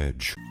cutting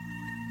edge.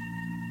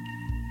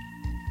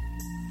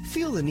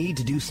 Feel the need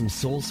to do some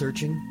soul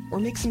searching or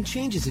make some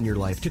changes in your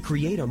life to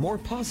create a more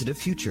positive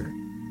future?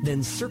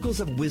 Then Circles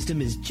of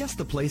Wisdom is just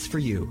the place for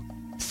you.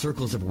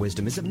 Circles of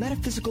Wisdom is a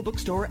metaphysical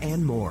bookstore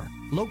and more,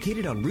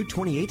 located on Route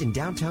 28 in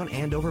downtown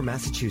Andover,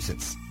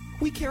 Massachusetts.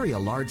 We carry a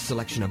large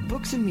selection of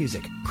books and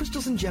music,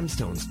 crystals and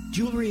gemstones,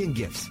 jewelry and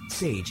gifts,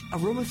 sage,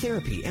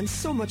 aromatherapy, and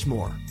so much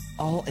more,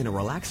 all in a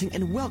relaxing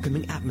and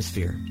welcoming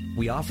atmosphere.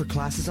 We offer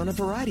classes on a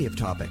variety of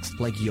topics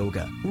like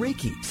yoga,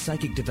 Reiki,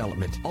 psychic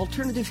development,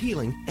 alternative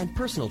healing, and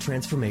personal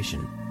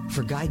transformation.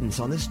 For guidance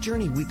on this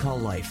journey we call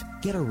life,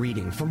 get a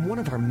reading from one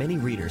of our many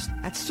readers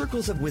at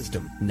Circles of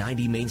Wisdom,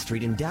 90 Main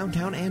Street in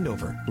downtown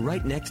Andover,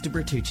 right next to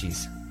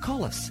Bertucci's.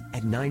 Call us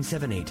at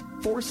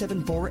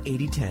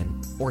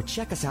 978-474-8010 or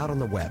check us out on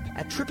the web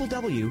at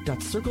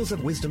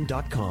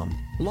www.circlesofwisdom.com.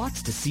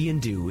 Lots to see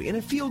and do in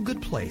a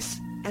feel-good place,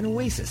 an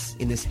oasis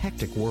in this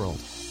hectic world.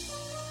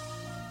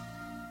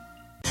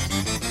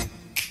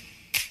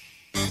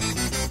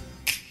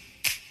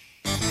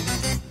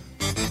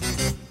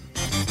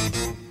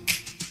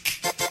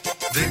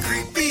 They're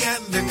creepy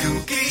and they're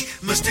kooky,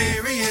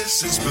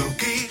 mysterious and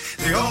spooky.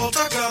 They all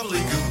talk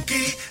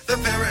gobbledygooky, the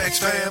Para-X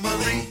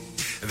family.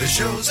 The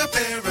shows are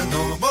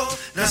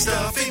paranormal, not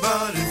stuffy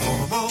but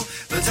informal.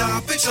 The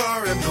topics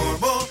are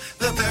abnormal,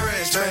 the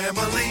Para-X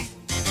family.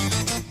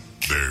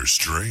 They're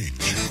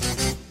strange,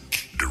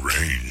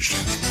 deranged,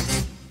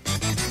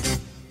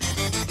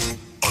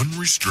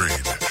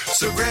 unrestrained.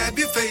 So grab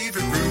your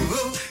favorite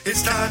brew,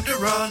 it's time to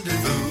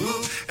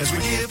rendezvous as we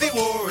give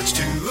awards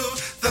to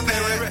the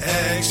Para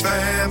X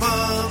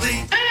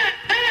family.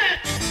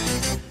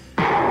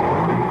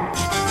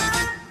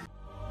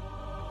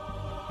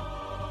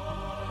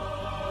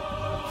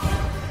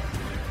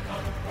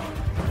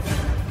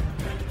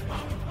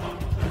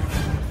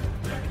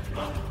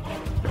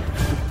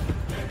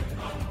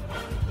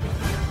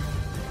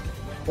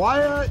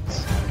 Quiet!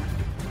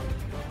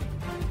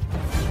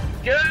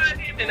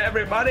 Good evening,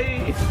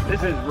 everybody.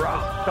 This is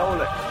Ross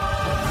Kolick.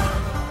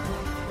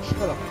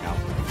 Shut up, Cal.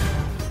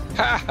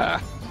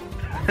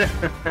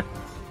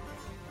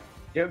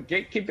 You're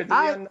gatekeeper to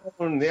the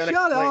unknown, the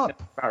shut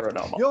up!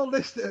 Paranormal. You're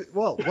listening.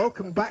 Well,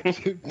 welcome back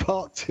to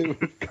part 2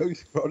 of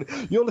Ghost Runner.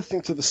 You're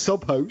listening to the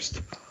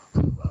sub-host,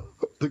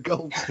 the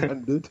gold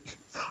standard,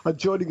 and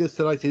joining us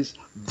tonight is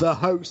the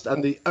host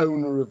and the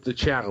owner of the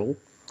channel,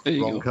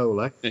 Ron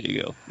Kolek. There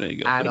you go.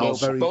 And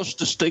our most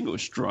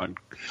distinguished Ron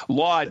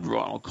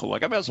Ronald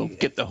Kolek. I might as well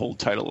get the whole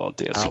title out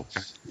there. So,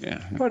 yeah.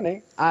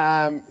 Funny.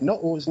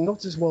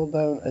 Not as well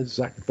known as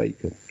Zach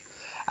Bacon.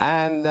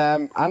 And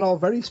our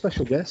very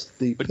special guest,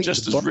 but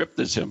just as ripped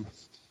as him.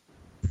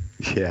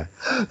 Yeah.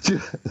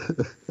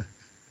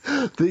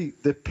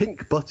 the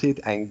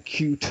pink-butted and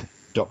cute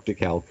Dr.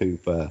 Cal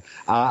Cooper.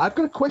 I've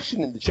got a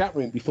question in the chat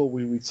room before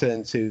we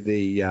return to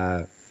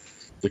the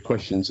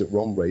questions that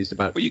Ron raised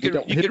about. Well, you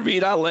can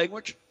read our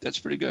language. That's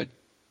pretty good.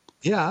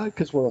 Yeah,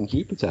 because we're on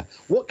Jupiter.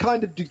 What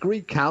kind of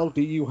degree, Cal,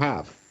 do you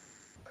have?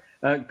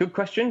 Good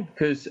question,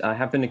 because I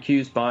have been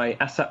accused by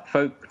ASAP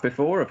folk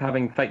before of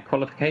having fake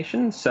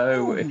qualifications.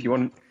 So if you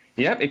want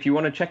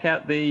to check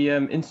out the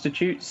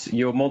institutes,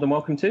 you're more than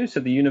welcome to. So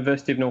the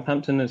University of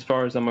Northampton, as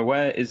far as I'm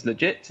aware, is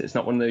legit. It's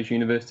not one of those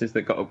universities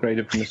that got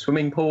upgraded from a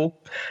swimming pool.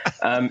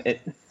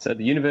 So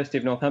the University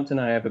of Northampton,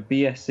 I have a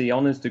BSc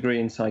honours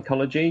degree in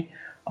psychology.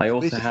 I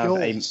also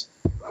have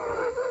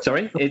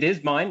Sorry, it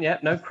is mine. Yeah,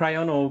 no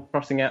crayon or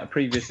crossing out a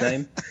previous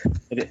name.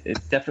 It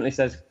definitely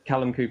says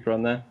Callum Cooper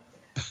on there.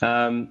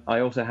 I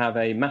also have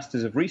a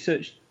Masters of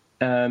Research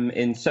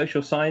in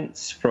Social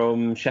Science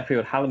from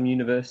Sheffield Hallam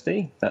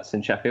University. That's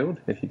in Sheffield,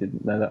 if you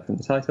didn't know that from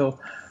the title.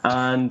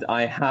 And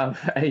I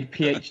have a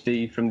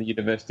PhD from the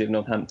University of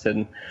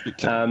Northampton,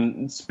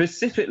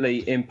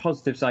 specifically in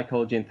positive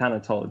psychology and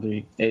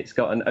thanatology. It's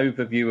got an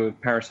overview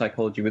of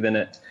parapsychology within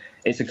it.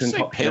 It's a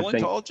concoction of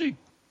paleontology?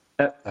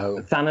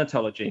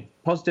 Thanatology,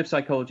 positive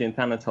psychology and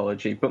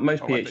thanatology, but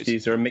most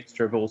PhDs are a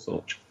mixture of all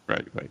sorts.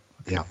 Right.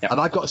 Yeah, and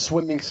I've got a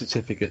swimming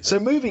certificate. So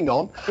moving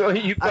on. Well,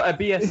 you've got a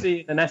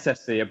BSc and an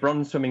SSc, a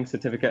bronze swimming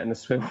certificate and a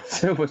silver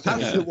swimming certificate.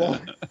 That's the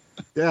one.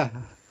 Yeah.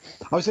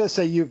 I was going to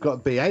say you've got a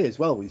BA as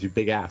well, which is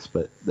big ass,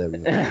 but there we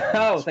go.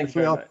 Oh, thanks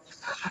very much.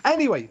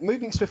 Anyway,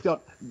 moving swiftly on.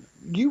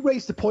 You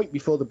raised the point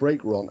before the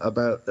break, Ron,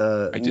 about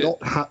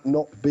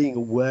not being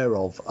aware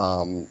of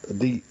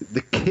the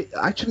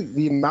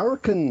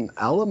American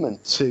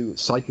element to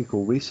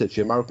psychical research,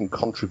 the American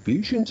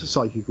contribution to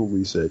psychical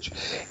research,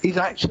 is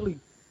actually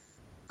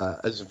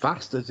as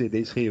vast as it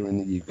is here in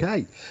the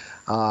UK.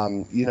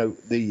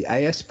 The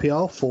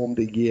ASPR formed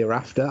a year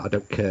after. I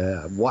don't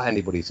care what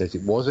anybody says.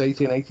 It was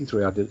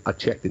 1883. I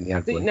checked in the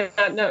ad.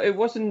 No, it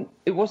wasn't.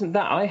 It wasn't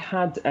that. I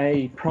had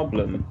a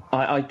problem.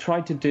 I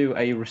tried to do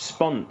a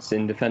response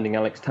in defending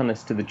Alex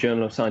Tannis to the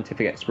Journal of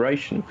Scientific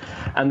Exploration,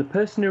 and the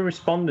person who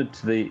responded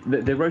to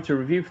they wrote a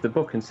review for the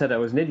book and said I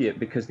was an idiot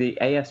because the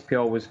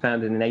ASPR was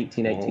founded in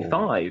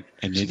 1885.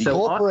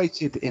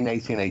 Incorporated in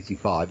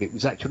 1885. It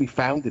was actually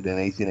founded in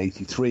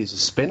 1883 as a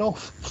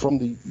spin-off from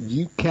the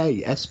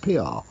UK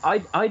SPR.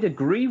 I'd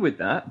agree with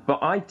that,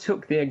 but I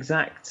took the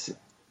exact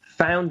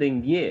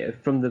founding year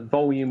from the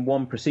Volume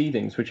 1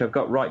 proceedings, which I've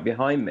got right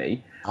behind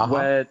me,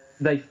 where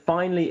they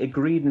finally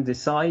agreed and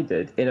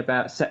decided in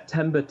about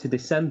September to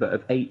December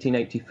of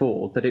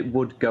 1884 that it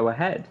would go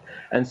ahead.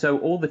 And so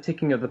all the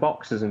ticking of the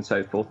boxes and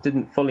so forth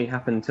didn't fully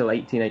happen until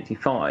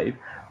 1885,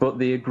 but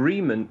the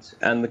agreement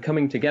and the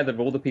coming together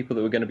of all the people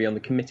that were going to be on the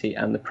committee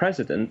and the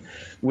president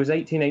was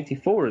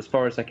 1884, as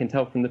far as I can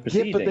tell from the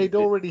proceedings. Yeah, but they'd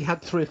already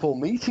had 3 or 4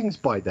 meetings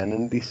by then.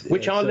 And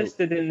which are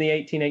listed in the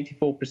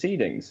 1884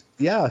 proceedings.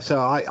 Yeah, so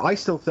I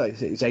still think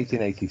it's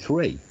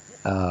 1883.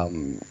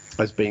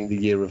 As being the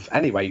year of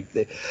anyway.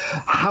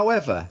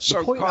 However,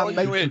 so calling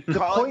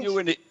you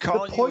an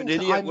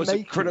idiot was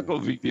a critical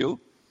review.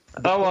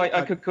 Oh,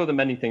 I could call them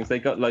many things. They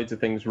got loads of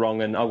things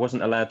wrong, and I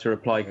wasn't allowed to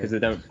reply because they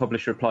don't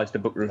publish replies to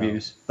book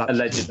reviews,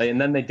 allegedly. And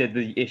then they did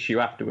the issue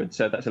afterwards,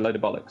 so that's a load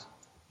of bollocks.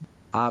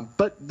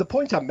 But the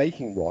point I'm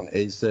making, Ron,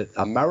 is that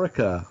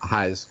America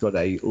has got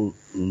a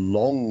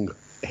long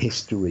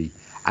history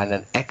and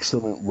an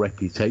excellent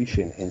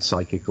reputation in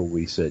psychical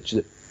research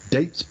that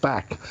dates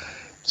back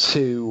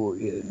to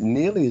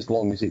nearly as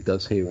long as it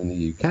does here in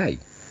the UK.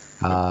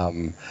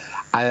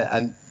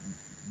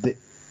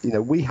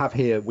 We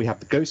have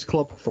the Ghost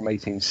Club from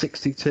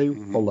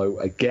 1862, although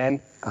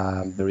again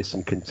there is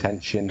some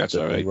contention. That's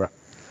all right. You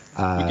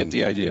get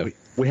the idea.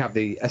 We have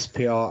the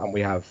SPR, and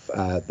we have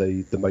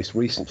the most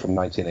recent from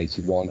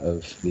 1981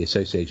 of the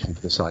Association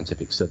for the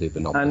Scientific Study of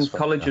Anomalous And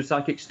College of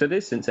Psychic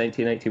Studies since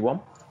 1881.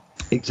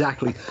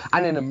 Exactly.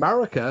 And in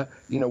America,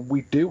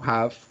 we do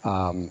have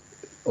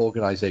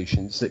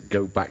organizations that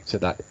go back to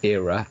that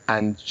era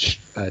and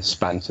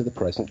span to the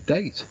present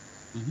date.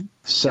 Mm-hmm.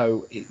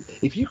 So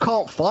if you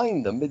can't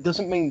find them, it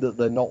doesn't mean that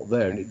they're not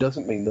there, and it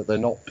doesn't mean that they're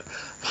not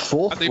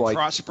forthright. Are they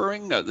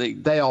prospering?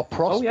 They are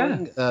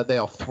prospering. Oh, yeah. They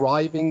are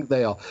thriving.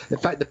 They are. In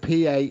fact, the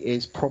PA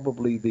is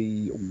probably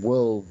the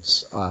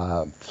world's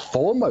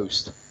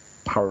foremost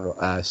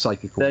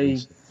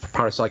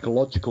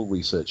parapsychological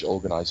research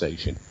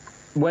organization.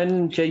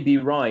 When J.B.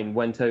 Rhine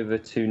went over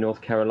to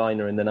North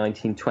Carolina in the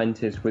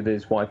 1920s with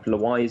his wife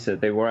Louisa,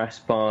 they were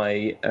asked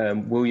by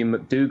William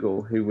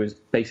McDougall, who was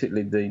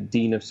basically the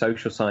Dean of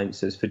Social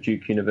Sciences for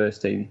Duke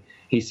University.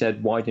 He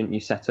said, "Why didn't you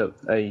set up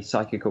a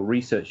psychical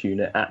research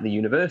unit at the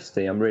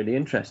university? I'm really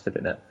interested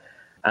in it."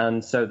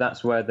 And so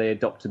that's where they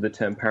adopted the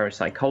term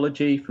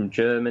parapsychology from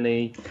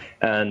Germany,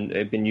 and it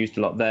had been used a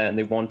lot there, and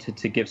they wanted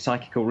to give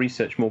psychical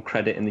research more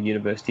credit in the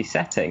university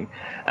setting.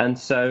 And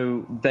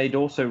so they'd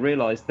also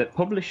realized that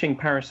publishing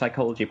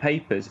parapsychology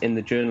papers in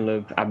the Journal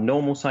of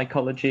Abnormal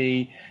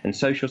Psychology and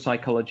Social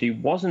Psychology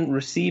wasn't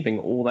receiving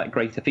all that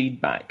greater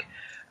feedback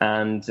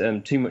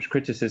and too much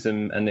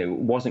criticism, and it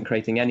wasn't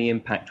creating any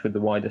impact with the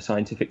wider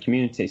scientific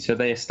community. So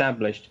they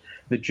established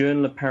the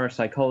Journal of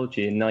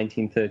Parapsychology in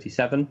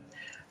 1937.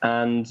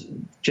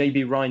 And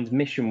J.B. Rhine's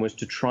mission was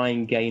to try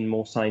and gain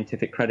more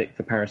scientific credit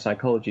for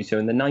parapsychology. So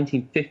in the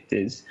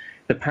 1950s,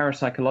 the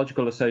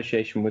Parapsychological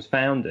Association was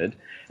founded,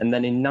 and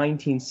then in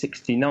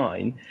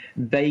 1969,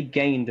 they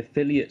gained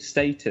affiliate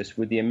status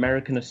with the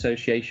American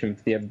Association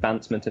for the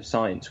Advancement of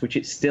Science, which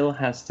it still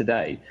has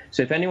today.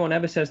 So if anyone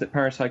ever says that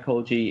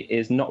parapsychology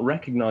is not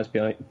recognized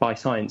by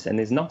science and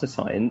is not a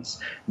science,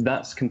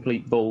 that's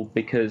complete bull,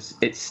 because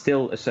it's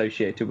still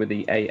associated with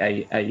the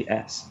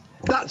AAAS.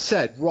 That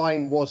said,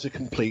 Rhine was a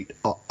complete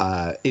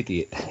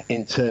idiot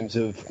in terms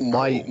of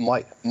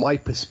my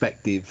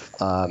perspective,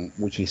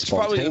 which is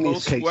probably the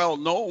most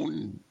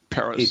well-known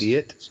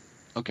idiot.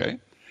 Okay.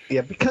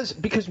 Yeah, because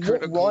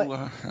what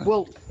Rhine,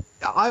 well,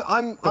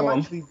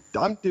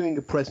 I'm doing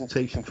a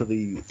presentation for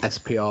the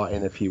SPR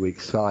in a few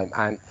weeks' time,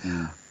 and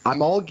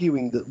I'm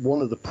arguing that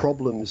one of the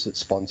problems that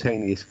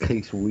spontaneous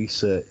case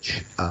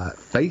research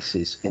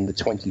faces in the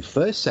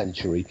 21st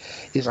century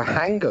is a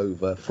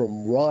hangover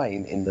from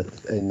Rhine in the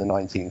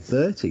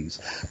 1930s,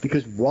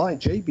 because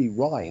J.B.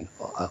 Rhine,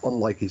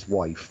 unlike his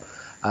wife,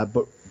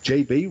 but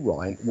J.B.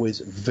 Rhine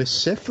was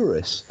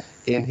vociferous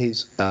in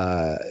his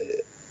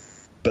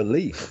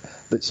belief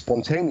that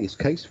spontaneous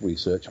case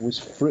research was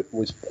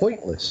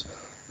pointless.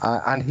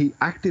 And he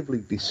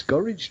actively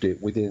discouraged it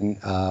within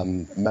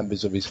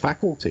members of his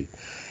faculty.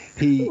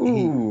 He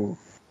did.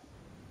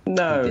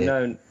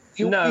 No.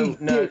 He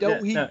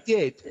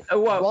did.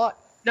 Well,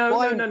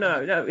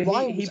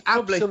 no. He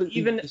published,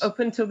 even up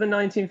until the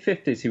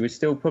 1950s, he was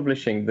still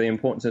publishing the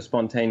importance of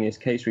spontaneous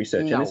case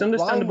research. And it's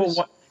understandable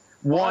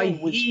why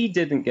he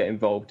didn't get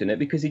involved in it,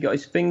 because he got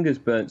his fingers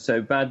burnt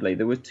so badly.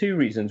 There were two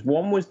reasons.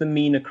 One was the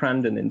Mina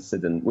Crandon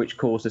incident, which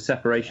caused a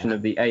separation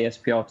of the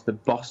ASPR to the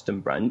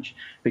Boston branch,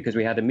 because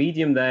we had a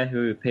medium there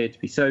who appeared to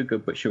be so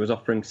good, but she was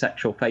offering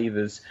sexual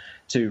favors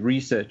to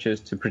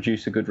researchers to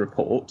produce a good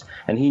report.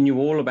 And he knew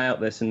all about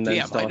this and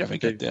then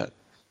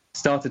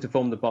started to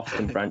form the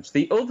Boston branch.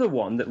 The other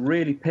one that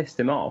really pissed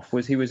him off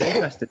was he was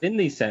interested in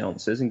these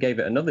seances and gave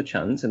it another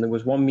chance, and there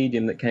was one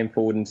medium that came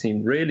forward and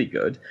seemed really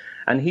good,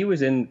 and he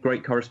was in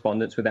great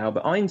correspondence with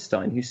Albert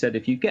Einstein, who said,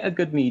 if you get a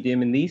good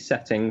medium in these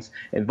settings,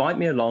 invite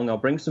me along, I'll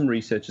bring some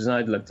researchers and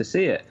I'd love to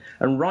see it.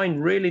 And Rhine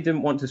really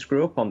didn't want to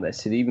screw up on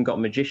this. He'd even got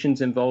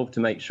magicians involved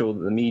to make sure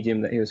that the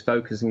medium that he was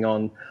focusing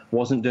on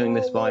wasn't doing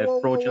this via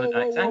fraudulent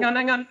acts. Hang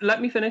on,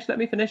 let me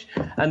finish.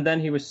 And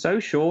then he was so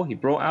sure, he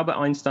brought Albert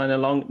Einstein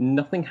along,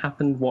 nothing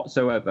happened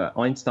whatsoever.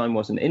 Einstein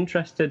wasn't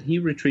interested, he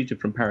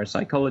retreated from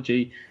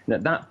parapsychology, and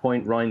at that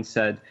point Rhine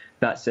said,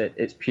 that's it,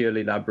 it's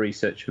purely lab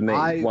research for me.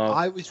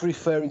 I was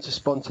referring to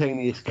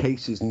spontaneous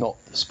cases, not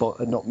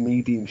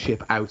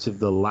mediumship out of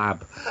the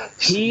lab.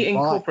 He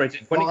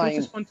incorporated, when it comes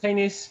to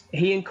spontaneous,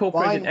 he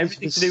incorporated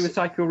everything to do with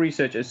psychical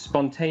research as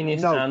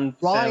spontaneous and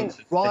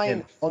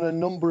Rhine on a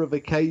number of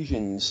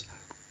occasions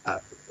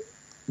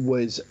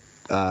was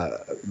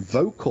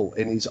vocal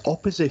in his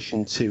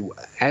opposition to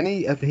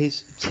any of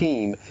his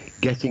team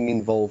getting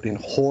involved in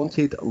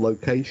haunted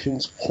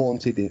locations,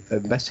 haunted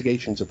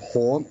investigations of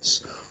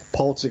haunts,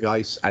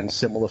 poltergeists, and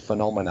similar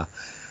phenomena.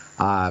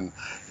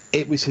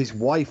 It was his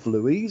wife,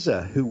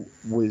 Louisa, who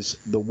was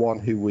the one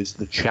who was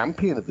the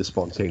champion of the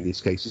spontaneous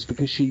cases,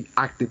 because she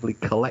actively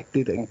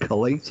collected and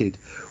collated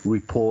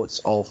reports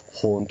of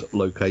haunt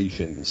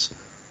locations.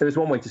 There was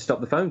one way to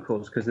stop the phone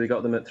calls, because they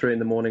got them at 3 in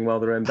the morning while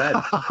they're in bed.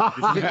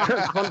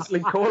 Constantly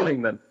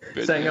calling them,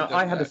 saying,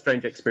 I had a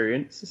strange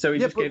experience. So he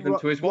just gave them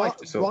to his wife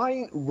to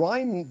sort.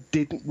 Rhine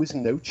was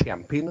no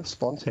champion of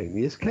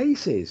spontaneous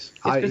cases.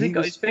 It's because he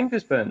got his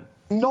fingers burnt.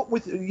 Not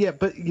with,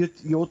 but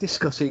you're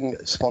discussing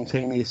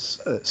spontaneous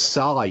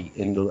psi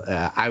in the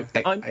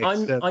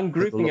I'm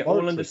grouping it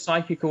all under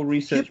psychical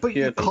research.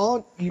 Yeah,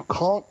 but you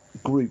can't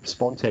group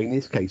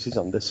spontaneous cases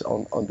on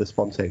the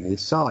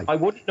spontaneous side. I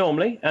wouldn't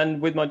normally,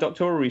 and with my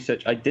doctoral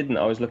research, I didn't.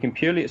 I was looking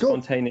purely at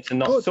spontaneous and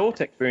not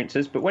sought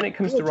experiences. But when it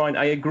comes to Ryan,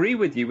 I agree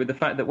with you with the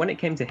fact that when it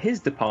came to his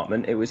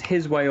department, it was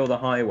his way or the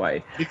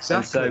highway. Exactly.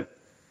 And so,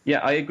 yeah,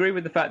 I agree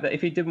with the fact that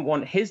if he didn't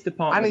want his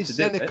department and his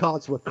Senate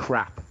cards were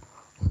crap.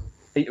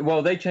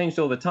 Well, they changed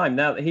all the time.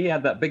 Now he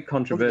had that big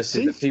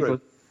controversy that people.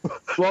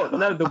 Well,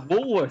 no, the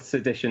Woolworths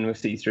edition was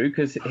see-through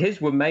because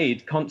his were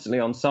made constantly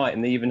on site,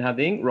 and they even had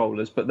the ink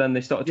rollers. But then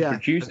they started to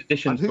produce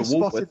editions for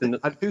Woolworths. And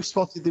who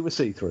spotted they were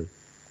see-through?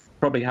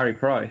 Probably Harry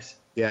Price.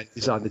 Yeah,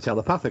 designed the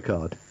telepathic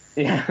card.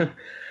 Yeah,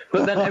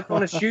 but then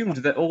everyone assumed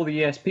that all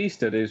the ESP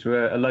studies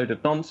were a load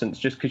of nonsense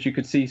just because you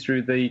could see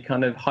through the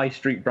kind of high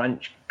street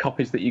branch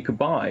copies that you could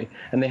buy,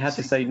 and they had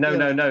to say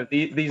no,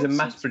 these are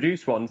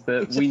mass-produced ones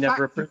that we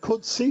never approved. You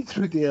could see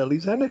through the early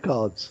Xena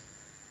cards.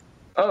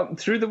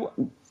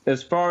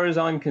 As far as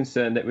I'm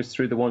concerned, it was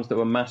through the ones that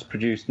were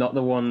mass-produced, not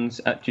the ones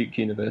at Duke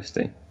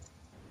University,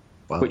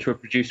 which were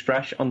produced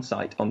fresh on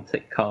site on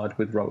thick card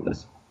with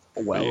rollers.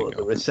 Well,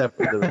 there are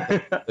several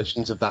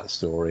versions of that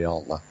story,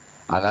 aren't there?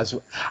 And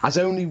as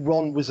only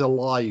Ron was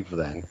alive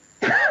then.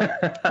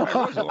 I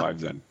was alive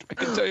then. I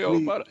can tell you all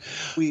about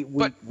it.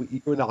 But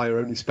you and I are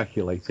only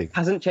speculating.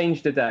 Hasn't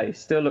changed a day.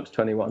 Still looks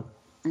 21.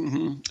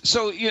 Mm-hmm.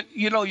 So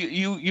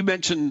you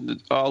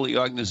mentioned all the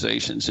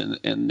organizations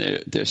and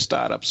their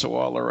startups are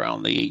all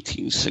around the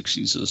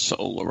 1860s or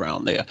so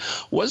around there.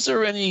 Was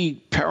there any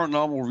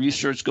paranormal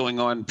research going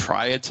on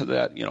prior to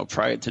that?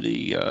 Prior to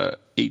the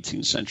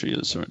 18th century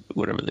or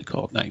whatever they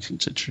call it,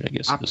 19th century, I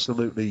guess.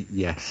 Absolutely,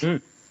 yes.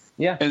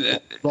 Yeah.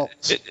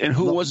 And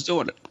who was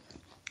doing it?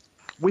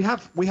 We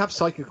have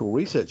psychical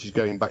researchers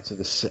going back to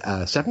the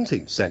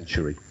 17th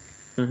century.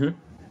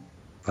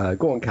 Mm-hmm.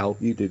 Go on, Cal.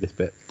 You do this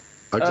bit.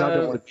 I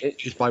don't want to be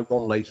accused by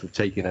Ron later of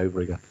taking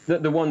over again.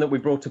 The one that we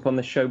brought up on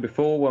the show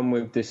before when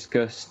we've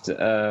discussed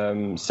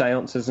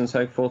seances and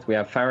so forth, we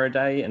have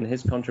Faraday and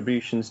his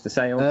contributions to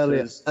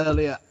seances.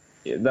 Earlier.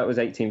 That was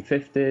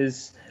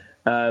 1850s.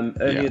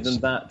 Earlier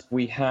than that,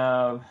 we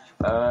have...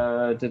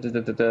 How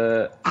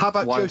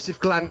about Joseph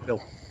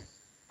Glanville?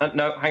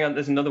 No, hang on.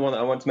 There's another one that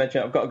I want to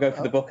mention. I've got to go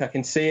for the book. I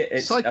can see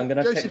it.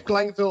 Joseph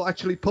Glanville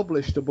actually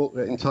published a book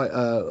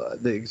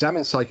that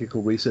examines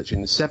psychical research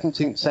in the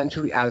 17th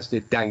century, as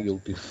did Daniel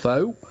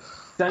Defoe.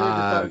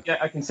 Defoe, yeah,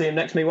 I can see him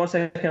next to me. 1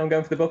 second, I'm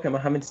going for the book. I'm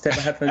having to take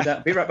my headphones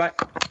out. Be right back.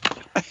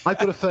 I've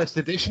got a first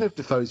edition of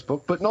Defoe's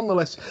book, but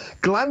nonetheless,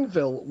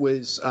 Glanville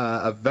was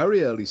a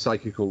very early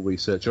psychical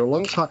researcher.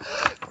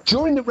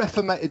 During the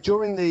Reformation,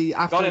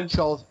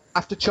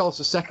 after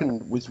Charles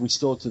II was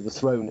restored to the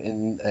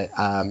throne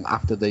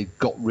after they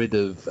got rid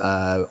of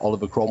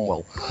Oliver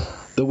Cromwell,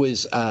 there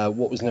was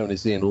what was known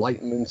as the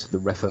Enlightenment,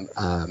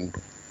 and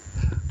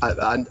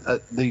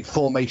the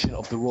formation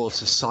of the Royal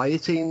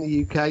Society in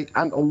the UK,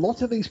 and a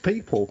lot of these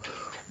people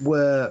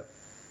were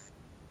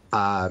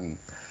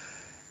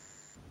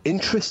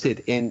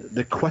interested in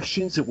the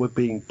questions that were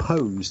being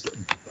posed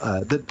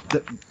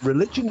that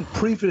religion had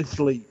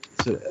previously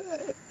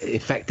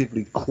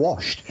effectively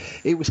quashed.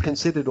 It was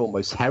considered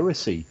almost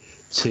heresy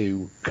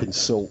to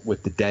consult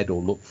with the dead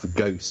or look for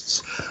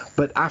ghosts.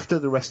 But after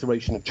the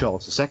restoration of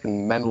Charles II,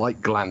 men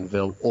like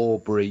Glanville,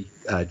 Aubrey,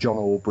 John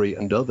Aubrey,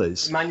 and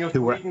others... Manuel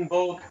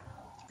Swedenborg.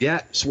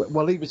 Yeah,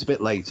 well, he was a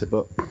bit later,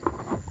 but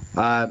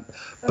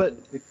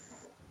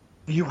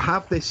you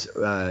have this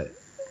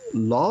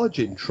large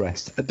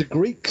interest. The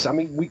Greeks, I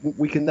mean,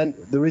 we can then,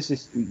 there is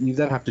this, you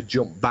then have to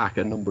jump back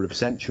a number of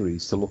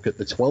centuries to look at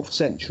the 12th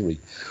century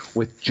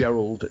with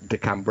Gerald de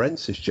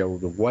Cambrensis,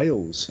 Gerald of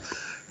Wales,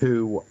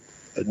 who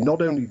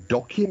not only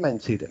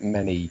documented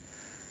many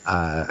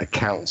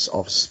accounts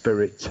of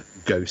spirit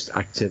ghost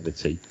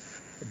activity,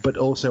 but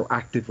also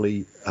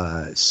actively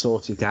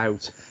sought it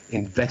out,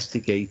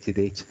 investigated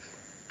it,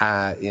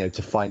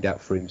 to find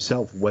out for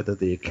himself whether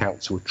the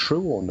accounts were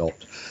true or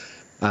not.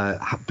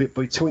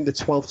 Between the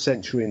 12th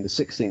century and the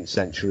 16th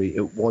century,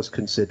 it was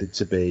considered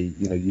to be,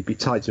 you'd be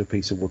tied to a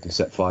piece of wood and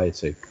set fire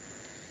to.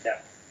 Yeah.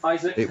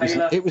 Isaac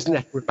Taylor. It was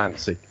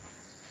necromancy.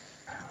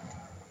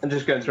 I'm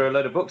just going through a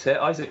load of books here.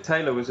 Isaac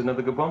Taylor was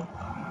another good one.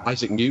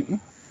 Isaac Newton.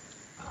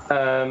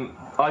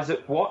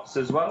 Isaac Watts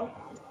as well.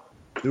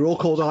 They're all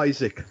called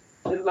Isaac.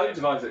 Loads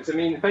of Isaacs. I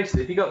mean,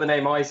 basically, if you got the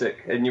name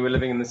Isaac and you were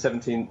living in the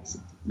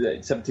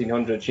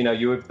 1700s,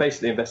 you were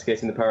basically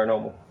investigating the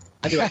paranormal.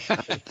 Anyway,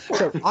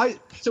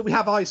 so we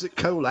have Isaac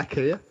Kolek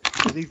here.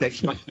 He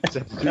dates back to the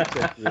 17th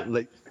century at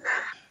least.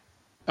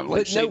 I'm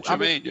like Saint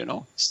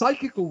Germain,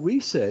 Psychical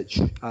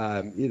research,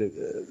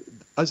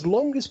 as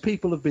long as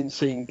people have been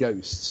seeing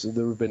ghosts, and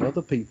there have been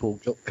other people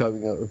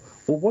going, well,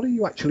 what are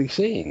you actually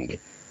seeing?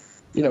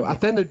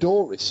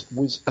 Athenodorus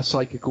was a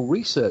psychical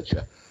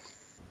researcher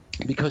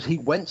because he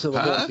went to the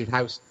haunted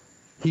house.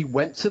 He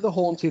went to the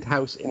haunted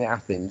house in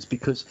Athens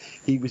because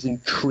he was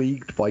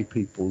intrigued by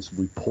people's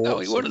reports. No,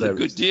 he wanted a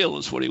good deal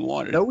is what he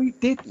wanted. No, he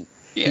didn't.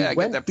 Yeah, I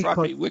got that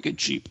property wicked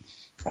cheap.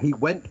 He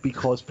went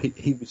because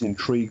he was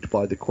intrigued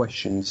by the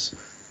questions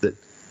that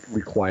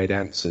required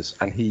answers,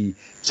 and he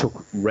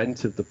took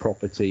rent of the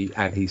property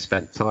and he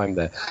spent time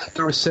there.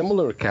 There are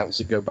similar accounts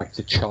that go back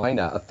to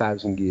China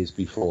 1,000 years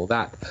before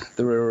that.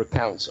 There are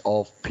accounts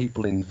of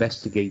people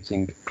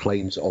investigating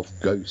claims of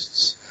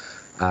ghosts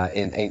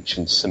in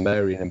ancient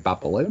Sumerian and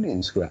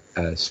Babylonian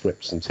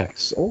scripts and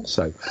texts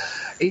also.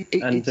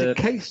 It's a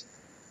case...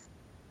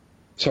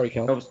 Sorry,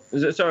 Cal.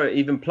 Sorry,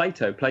 even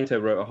Plato. Plato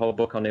wrote a whole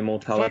book on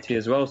immortality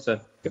as well,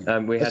 so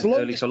we had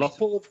early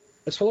philosophers.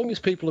 As long as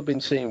people have been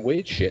seeing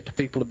weird shit,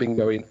 people have been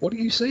going, what are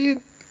you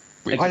seeing?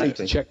 Exactly. I need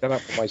to check that out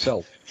for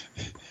myself.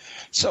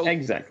 So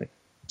exactly.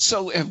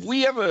 So have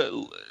we ever,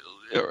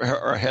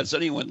 or has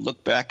anyone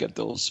looked back at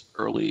those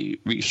early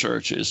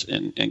researchers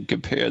and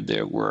compared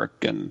their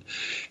work and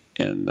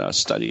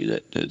studied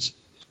it as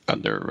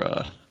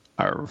under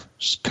our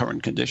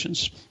current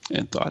conditions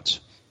and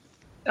thoughts?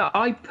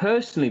 I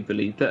personally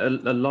believe that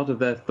a lot of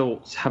their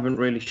thoughts haven't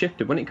really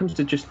shifted. When it comes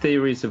to just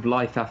theories of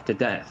life after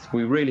death,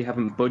 we really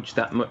haven't budged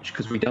that much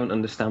because we don't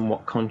understand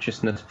what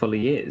consciousness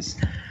fully is.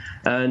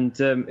 And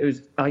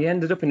I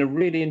ended up in a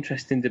really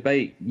interesting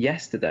debate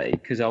yesterday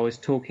because I was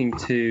talking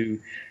to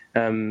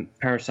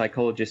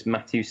parapsychologist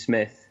Matthew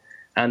Smith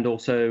and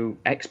also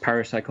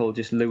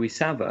ex-parapsychologist Louis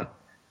Sava.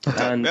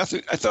 I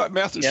thought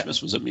Matthew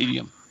Smith was a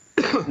medium.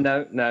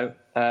 No.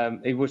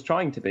 He was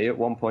trying to be at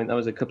one point. That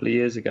was a couple of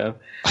years ago.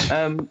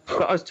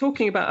 But I was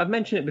talking about, I've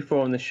mentioned it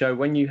before on the show,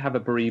 when you have a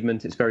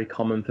bereavement, it's very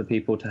common for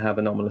people to have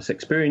anomalous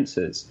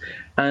experiences.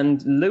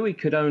 And Louis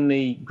could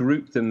only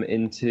group them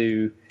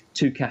into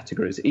two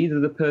categories. Either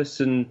the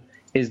person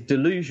is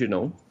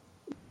delusional,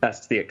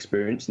 that's the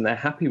experience, and they're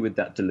happy with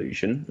that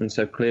delusion, and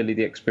so clearly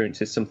the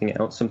experience is something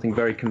else, something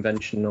very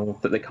conventional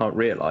that they can't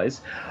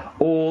realize,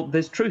 or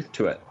there's truth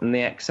to it, and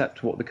they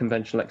accept what the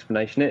conventional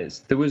explanation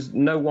is. There was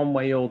no one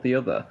way or the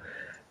other.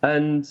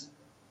 And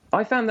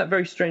I found that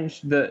very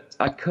strange that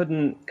I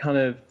couldn't kind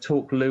of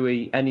talk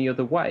Louis any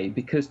other way,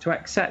 because to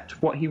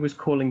accept what he was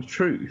calling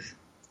truth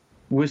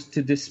was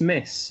to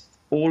dismiss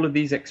all of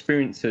these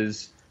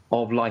experiences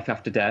of life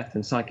after death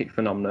and psychic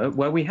phenomena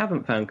where we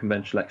haven't found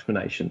conventional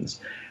explanations.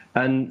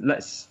 And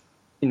let's,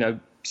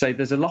 say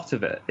there's a lot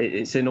of it.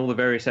 It's in all the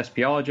various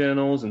SPR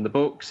journals and the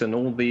books and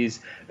all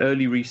these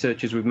early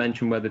researchers we've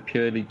mentioned where they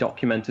purely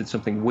documented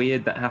something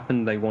weird that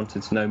happened. They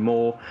wanted to know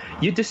more.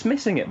 You're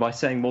dismissing it by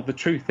saying, well, the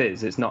truth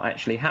is it's not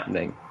actually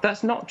happening.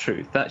 That's not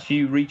truth. That's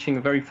you reaching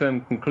a very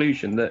firm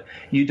conclusion that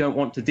you don't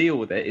want to deal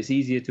with it. It's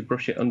easier to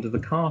brush it under the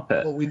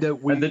carpet. Well, we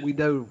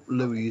know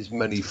Louis'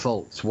 many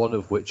faults, one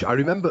of which I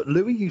remember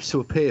Louis used to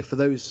appear for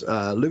those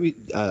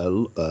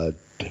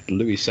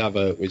Louis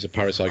Sava was a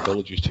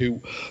parapsychologist who,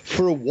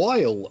 for a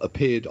while,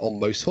 appeared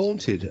on Most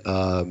Haunted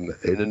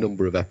in a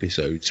number of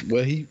episodes,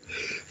 where he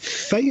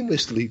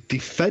famously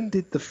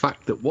defended the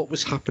fact that what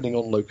was happening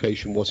on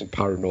location wasn't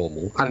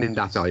paranormal, and in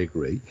that I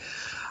agree,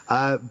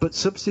 but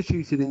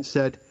substituted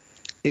instead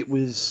it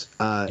was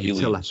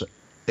telepathy.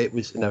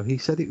 He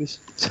said it was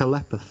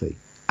telepathy.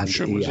 And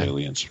sure, it was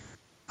aliens.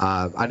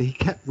 And he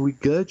kept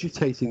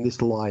regurgitating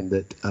this line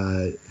that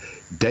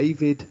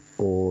David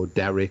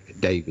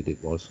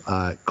it was,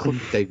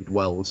 David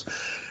Wells.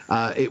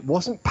 It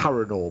wasn't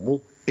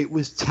paranormal. It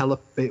was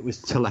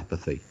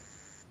telepathy.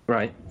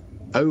 Right.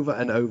 Over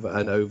and over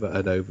and over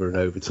and over and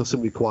over, until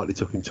somebody quietly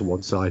took him to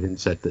one side and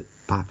said that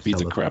perhaps beat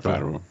the crap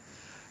out of him.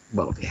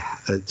 Well, yeah,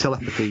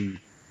 telepathy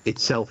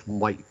itself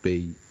might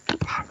be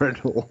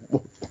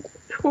paranormal.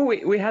 Well,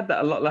 we had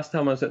that a lot last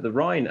time I was at the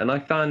Rhine, and I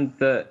found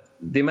that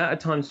the amount of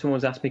times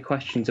someone's asked me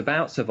questions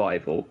about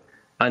survival,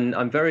 and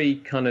I'm very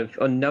kind of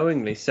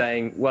unknowingly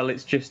saying, well,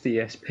 it's just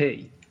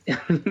ESP.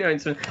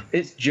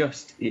 It's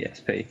just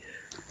ESP.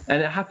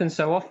 And it happens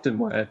so often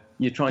where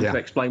you're trying to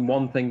explain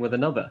one thing with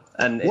another.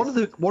 And one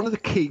of the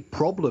key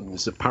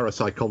problems that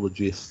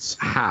parapsychologists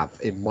have,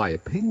 in my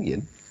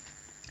opinion,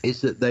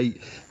 is that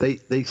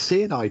they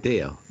see an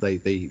idea,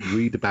 they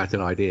read about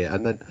an idea,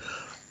 and then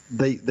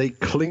they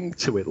cling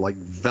to it like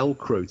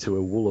Velcro to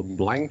a woolen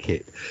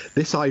blanket.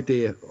 This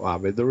idea, I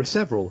mean, there are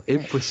several.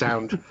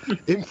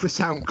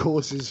 Infrasound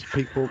causes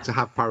people to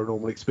have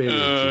paranormal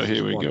experiences.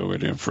 Here we go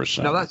with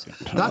infrasound. Now that's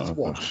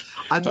one.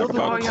 Another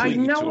one. I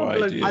know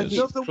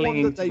another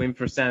one that they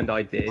infrasound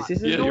ideas.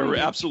 You're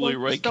absolutely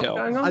right, Kel.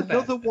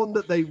 Another one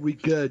that they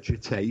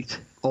regurgitate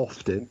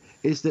often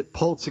is that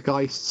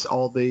poltergeists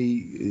are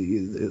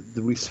the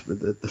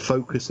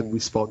focus and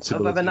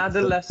responsibility of an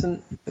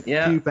adolescent,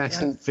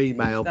 pubescent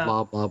female,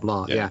 blah blah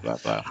blah. Blah,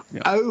 blah.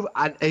 Oh,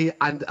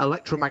 and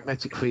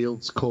electromagnetic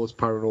fields cause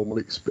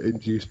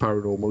induce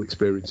paranormal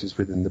experiences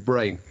within the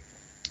brain.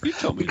 You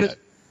told me because that.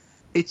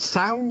 It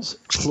sounds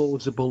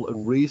plausible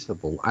and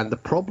reasonable, and the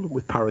problem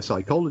with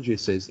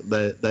parapsychologists is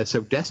they're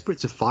so desperate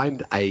to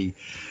find a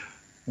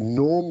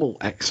normal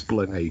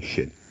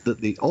explanation that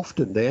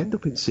they end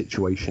up in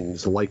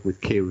situations like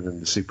with Kieran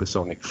and the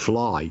Supersonic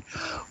Fly,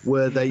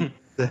 where they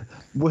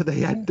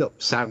end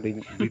up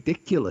sounding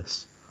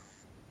ridiculous.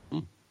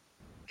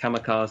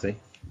 Kamikaze.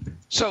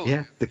 So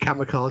the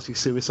kamikaze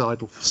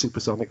suicidal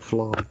supersonic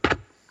fly.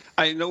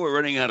 I know we're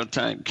running out of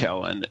time,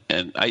 Cal, and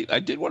I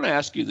did want to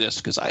ask you this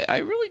because I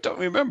really don't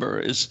remember.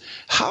 Is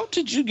how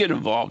did you get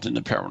involved in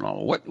the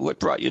paranormal? What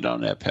brought you down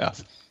that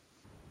path?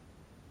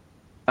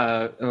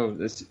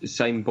 The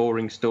same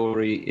boring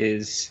story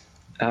is.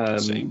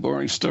 Same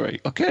boring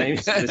story. Okay.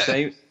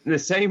 The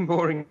same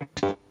boring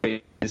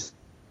story is.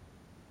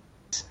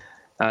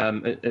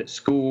 At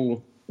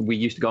school, we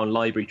used to go on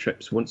library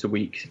trips once a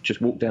week. Just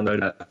walk down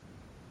the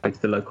road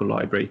to the local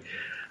library,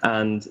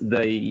 and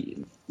they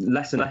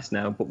less and less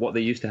now. But what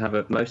they used to have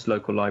at most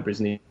local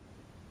libraries in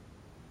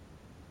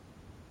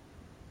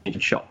the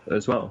shop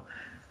as well,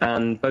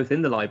 and both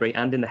in the library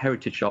and in the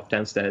heritage shop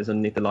downstairs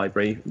underneath the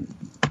library,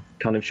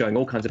 kind of showing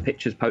all kinds of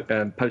pictures,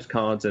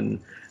 postcards and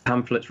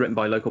pamphlets written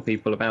by local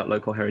people about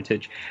local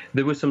heritage.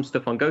 There was some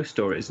stuff on ghost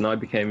stories, and I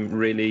became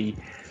really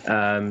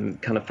kind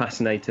of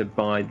fascinated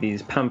by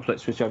these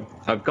pamphlets, which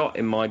I've got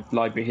in my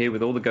library here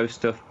with all the ghost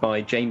stuff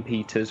by Jane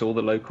Peters, all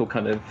the local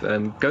kind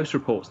of ghost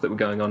reports that were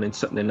going on in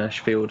Sutton and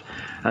Ashfield,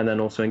 and then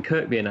also in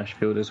Kirkby and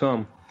Ashfield as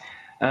well.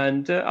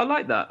 And I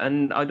like that.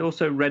 And I'd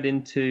also read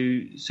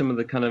into some of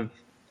the kind of,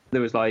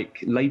 there was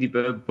like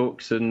Ladybird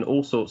books and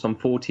all sorts on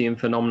Fortean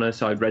phenomena.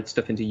 So I'd read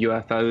stuff into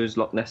UFOs,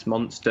 Loch Ness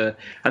Monster.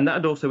 And that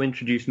had also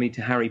introduced me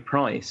to Harry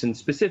Price, and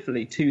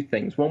specifically two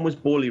things. One was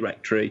Borley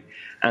Rectory,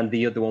 and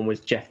the other one was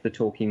Jeff the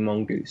Talking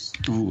Mongoose.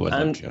 Ooh,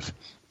 I love Jeff.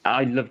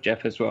 I love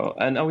Jeff as well.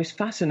 And I was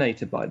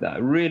fascinated by that.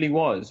 It really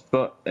was.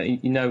 But,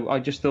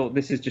 I just thought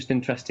this is just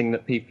interesting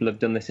that people have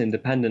done this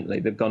independently.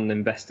 They've gone and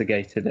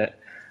investigated it,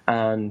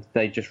 and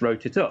they just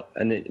wrote it up,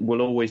 and it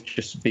will always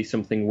just be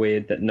something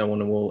weird that no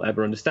one will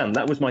ever understand.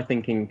 That was my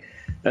thinking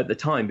at the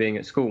time, being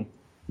at school.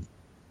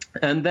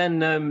 And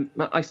then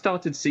I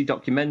started to see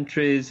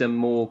documentaries and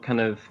more kind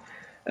of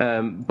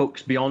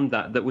books beyond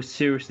that were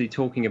seriously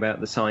talking about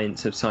the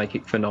science of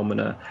psychic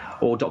phenomena,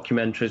 or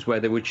documentaries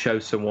where they would show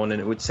someone and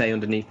it would say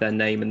underneath their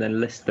name and then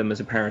list them as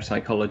a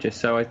parapsychologist.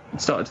 So I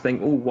started to think,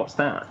 what's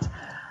that?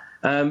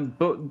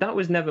 But that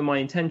was never my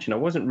intention. I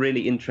wasn't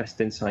really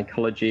interested in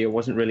psychology. I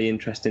wasn't really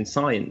interested in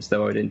science,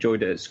 though I'd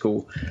enjoyed it at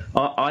school.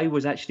 I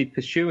was actually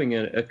pursuing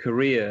a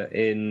career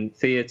in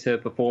theatre,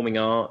 performing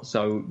arts.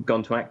 I'd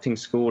gone to acting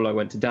school. I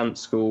went to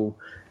dance school.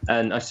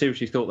 And I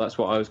seriously thought that's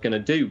what I was going to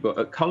do. But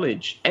at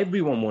college,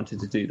 everyone wanted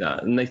to do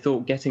that. And they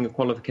thought getting a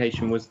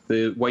qualification was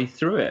the way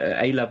through it.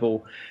 At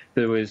A-level,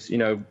 there was,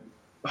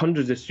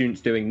 hundreds of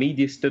students doing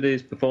media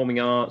studies,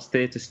 performing arts,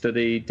 theatre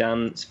study,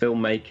 dance,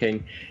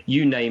 filmmaking,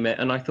 you name it.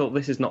 And I thought,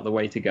 this is not the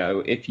way to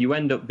go. If you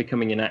end up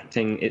becoming in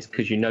acting, it's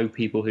because you know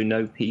people who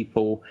know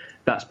people.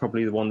 That's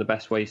probably one of the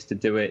best ways to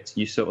do it.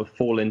 You sort of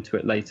fall into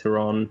it later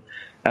on.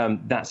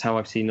 That's how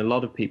I've seen a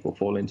lot of people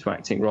fall into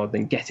acting rather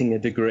than getting a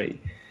degree.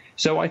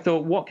 So I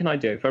thought, what can I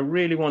do? If I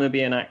really want to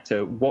be an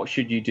actor, what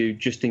should you do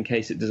just in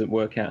case it doesn't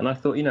work out? And I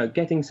thought,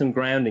 getting some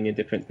grounding in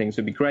different things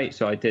would be great.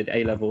 So I did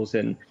A-levels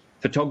in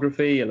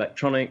photography,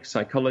 electronics,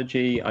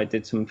 psychology. I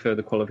did some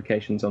further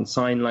qualifications on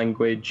sign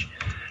language.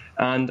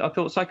 And I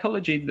thought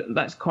psychology,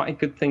 that's quite a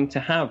good thing to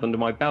have under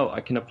my belt.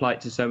 I can apply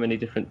it to so many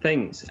different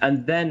things.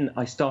 And then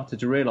I started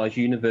to realize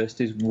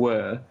universities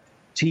were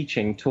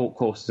teaching taught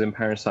courses in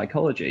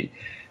parapsychology.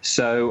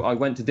 So I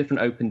went to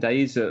different open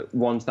days,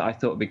 ones that I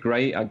thought would be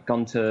great. I'd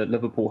gone to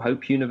Liverpool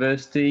Hope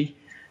University.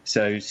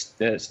 So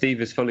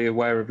Steve is fully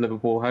aware of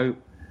Liverpool Hope.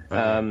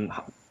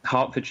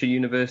 Hertfordshire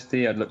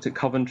University. I'd looked at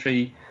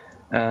Coventry.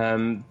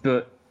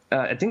 But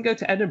I didn't go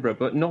to Edinburgh,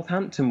 but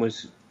Northampton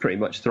was pretty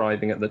much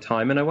thriving at the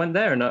time. And I went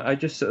there, and I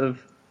just sort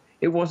of,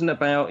 it wasn't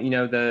about,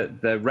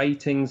 the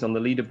ratings on the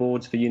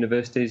leaderboards for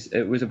universities.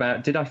 It was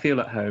about, did I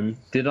feel at home?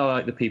 Did I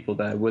like the people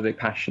there? Were they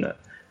passionate?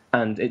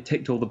 And it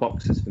ticked all the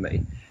boxes for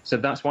me. So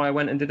that's why I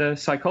went and did a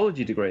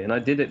psychology degree. And I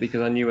did it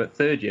because I knew at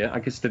third year I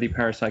could study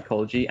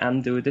parapsychology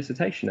and do a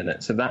dissertation in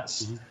it. So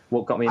that's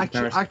what got me into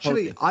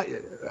parapsychology.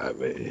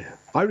 Actually,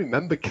 I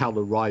remember Cal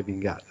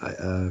arriving at,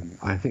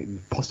 I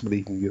think possibly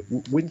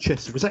even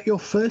Winchester. Was that your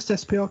first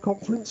SPR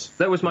conference?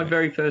 That was my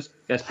very first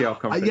SPR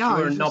conference.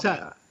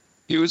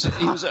 He was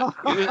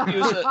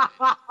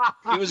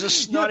a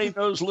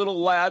snotty-nosed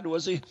little lad,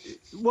 was he?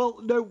 Well,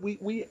 no,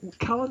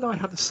 Cal and I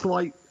had a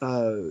slight.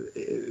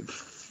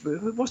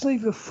 It wasn't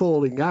even a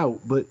falling out,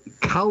 but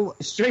Cal.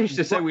 It's strange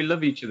to say we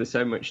love each other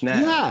so much now.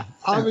 Yeah,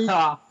 I mean,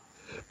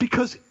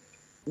 because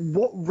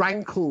what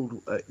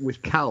rankled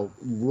with Cal,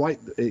 right,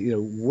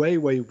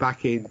 way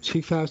back in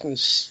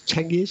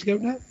 2010 years ago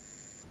now.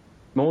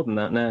 More than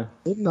that now.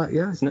 More than that,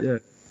 yeah, isn't it? Yeah.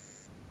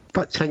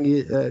 About 10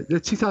 years.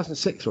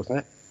 2006, wasn't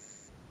it?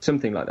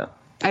 Something like that.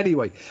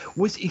 Anyway,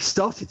 he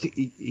started to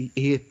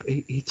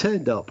he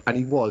turned up, and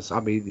he was. I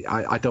mean,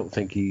 I don't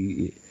think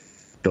he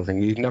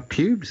even had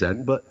pubes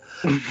then, but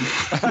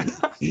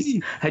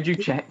had you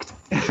checked?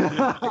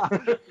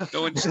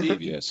 No, and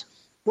Steve, yes.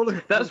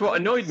 Well, that's what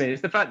annoyed me. Is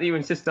the fact that you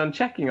insisted on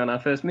checking on our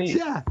first meeting.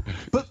 Yeah,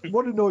 but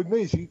what annoyed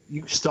me is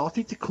you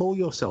started to call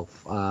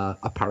yourself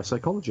a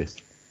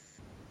parapsychologist.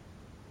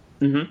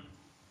 Mm-hmm.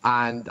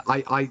 And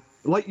I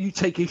like you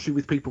take issue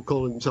with people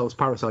calling themselves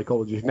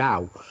parapsychologists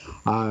now.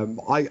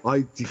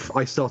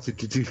 I started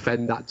to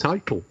defend that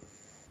title,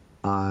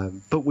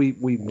 but we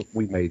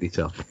made it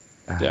up.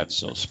 That's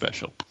so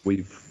special.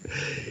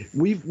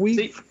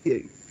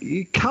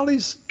 Cal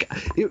is.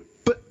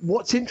 But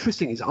what's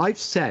interesting is I've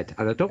said,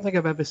 and I don't think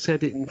I've ever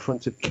said it in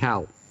front of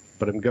Cal,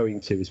 but I'm going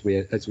to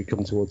as we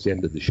come towards the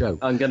end of the show.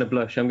 I'm going to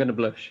blush. You are going to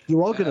blush.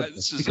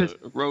 This is a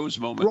Rose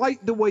moment. Right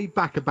the way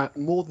back about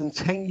more than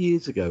 10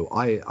 years ago,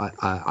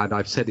 and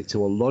I've said it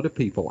to a lot of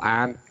people,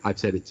 and I've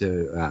said it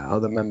to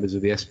other members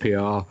of the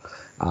SPR,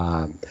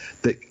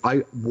 that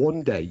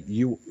one day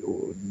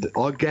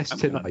our guest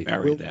tonight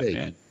will be.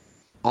 Man.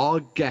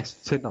 Our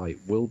guest tonight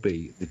will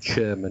be the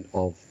chairman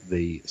of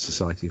the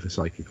Society for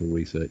Psychical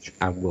Research,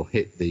 and will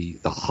hit the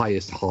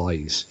highest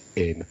highs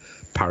in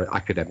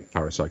academic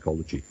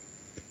parapsychology.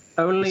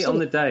 Only on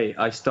the day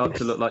I start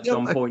to look like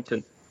John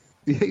Poynton.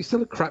 Yeah, he's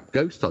still a crap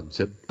ghost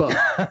hunter, but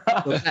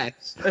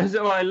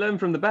so I learned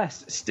from the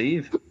best,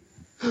 Steve.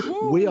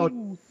 We are,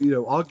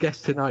 our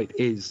guest tonight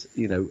is,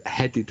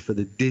 headed for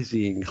the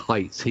dizzying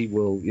heights. He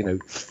will,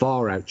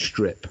 far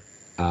outstrip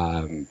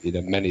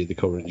many of the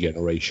current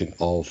generation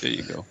of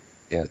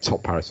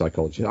top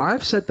parapsychologists.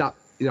 I've said that,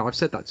 I've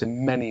said that to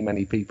many,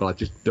 many people. I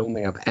just don't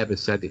think I've ever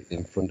said it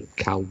in front of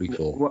Cal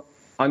before. Well,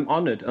 I'm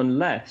honoured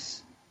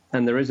unless,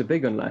 and there is a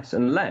big unless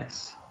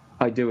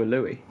I do a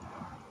Louis.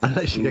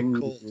 Unless you get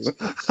called.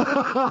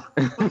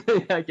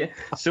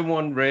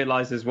 Someone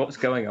realises what's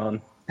going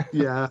on.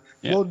 Yeah.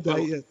 One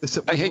day.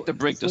 I hate to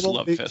break this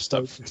love fest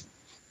up.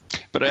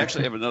 But I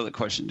actually have another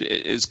question.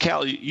 Is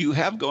Cal, you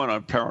have gone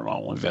on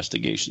paranormal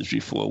investigations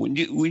before. When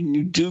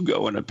you do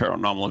go on a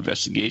paranormal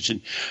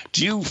investigation,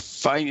 do you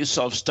find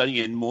yourself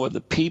studying more the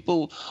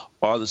people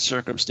or the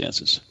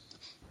circumstances?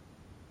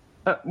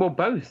 Well,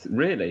 both,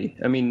 really.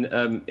 I mean,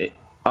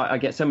 I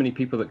get so many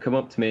people that come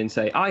up to me and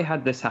say, I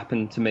had this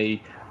happen to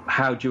me.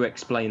 How do you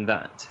explain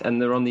that?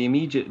 And they're on the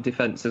immediate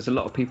defense. There's a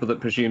lot of people that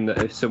presume that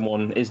if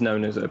someone is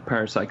known as a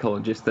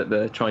parapsychologist, that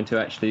they're trying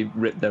to actually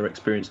rip their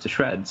experience to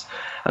shreds.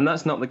 And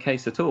that's not the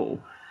case at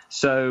all.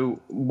 So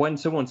when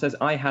someone says,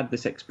 I had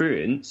this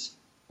experience,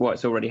 well,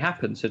 it's already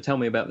happened. So tell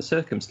me about the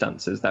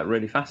circumstances. That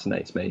really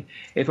fascinates me.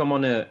 If I'm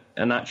on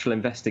an actual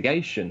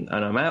investigation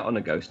and I'm out on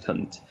a ghost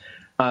hunt,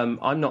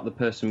 I'm not the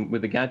person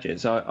with the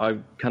gadgets. I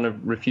kind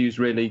of refuse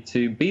really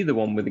to be the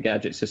one with the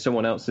gadgets. So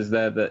someone else is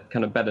there that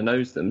kind of better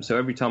knows them. So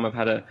every time I've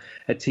had a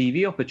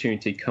TV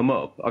opportunity come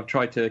up, I've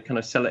tried to kind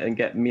of sell it and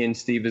get me and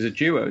Steve as a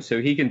duo.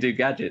 So he can do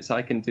gadgets.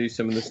 I can do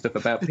some of the stuff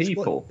about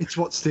people. It's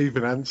what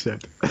Stephen Ann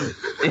said.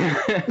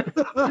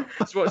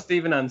 It's what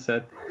Stephen Ann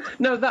said.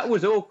 No, that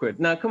was awkward.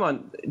 Now, come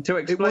on. To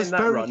explain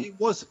that, Ron. It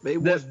was very...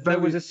 There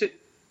was a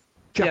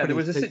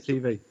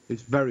TV.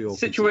 It's very awkward.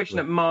 Situation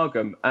at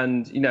Margam,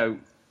 and,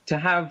 to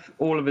have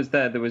all of us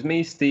there was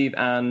me, Steve,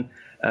 Anne,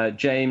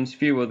 James, a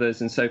few others,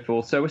 and so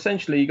forth. So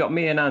essentially, you got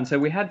me and Anne. So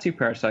we had two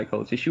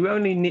parapsychologists. You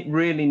only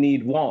really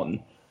need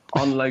one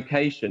on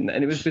location.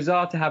 And it was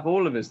bizarre to have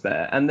all of us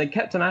there. And they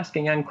kept on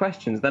asking Anne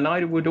questions. Then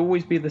I would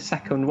always be the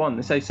second one.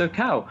 They say, so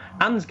Cal,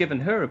 Anne's given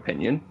her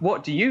opinion.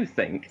 What do you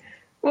think?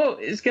 Well,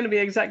 it's going to be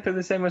exactly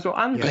the same as what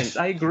Anne thinks.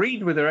 I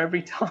agreed with her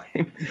every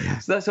time.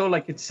 So that's all I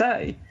could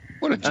say.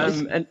 What a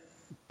joke.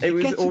 It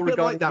was all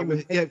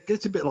regarding it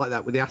gets a bit like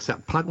that with the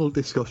ASAP panel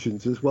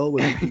discussions as well,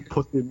 when we keep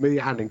putting me,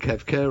 Anne, and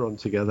Kev Kerr on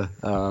together,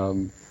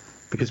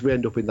 because we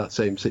end up in that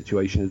same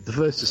situation. As the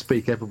first to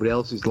speak, everybody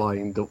else is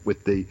lined up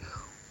with I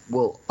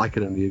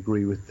can only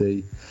agree with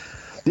the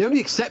only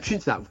exception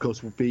to that, of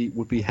course, would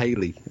be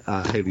Haley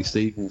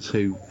Stevens,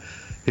 who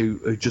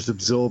just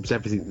absorbs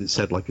everything that's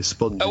said like a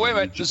sponge. Oh, wait a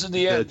minute, this is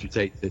the end.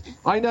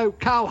 I know.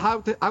 Cal,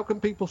 how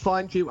can people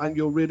find you and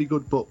your really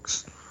good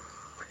books?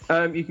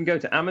 You can go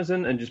to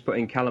Amazon and just put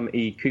in Callum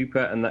E. Cooper,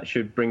 and that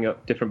should bring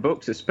up different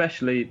books,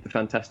 especially the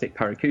fantastic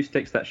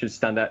Paracoustics. That should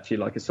stand out to you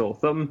like a sore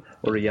thumb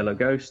or a yellow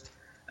ghost.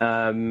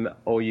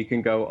 Or you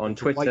can go on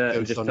Twitter. White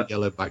ghost and on a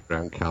yellow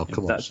background, Cal.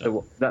 Come on.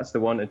 That's the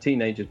one, a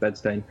teenager's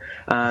bedstain.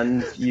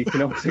 And you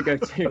can also go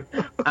to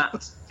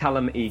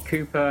 @Callum E.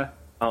 Cooper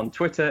on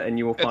Twitter, and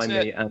you will find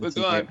me and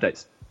some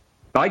updates.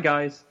 Bye,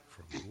 guys.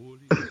 From holy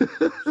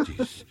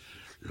beasties,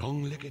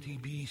 long-leggedy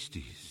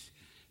beasties,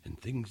 and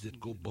things that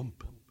go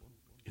bump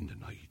in the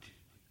night.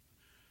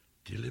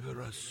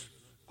 Deliver us,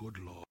 good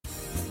Lord.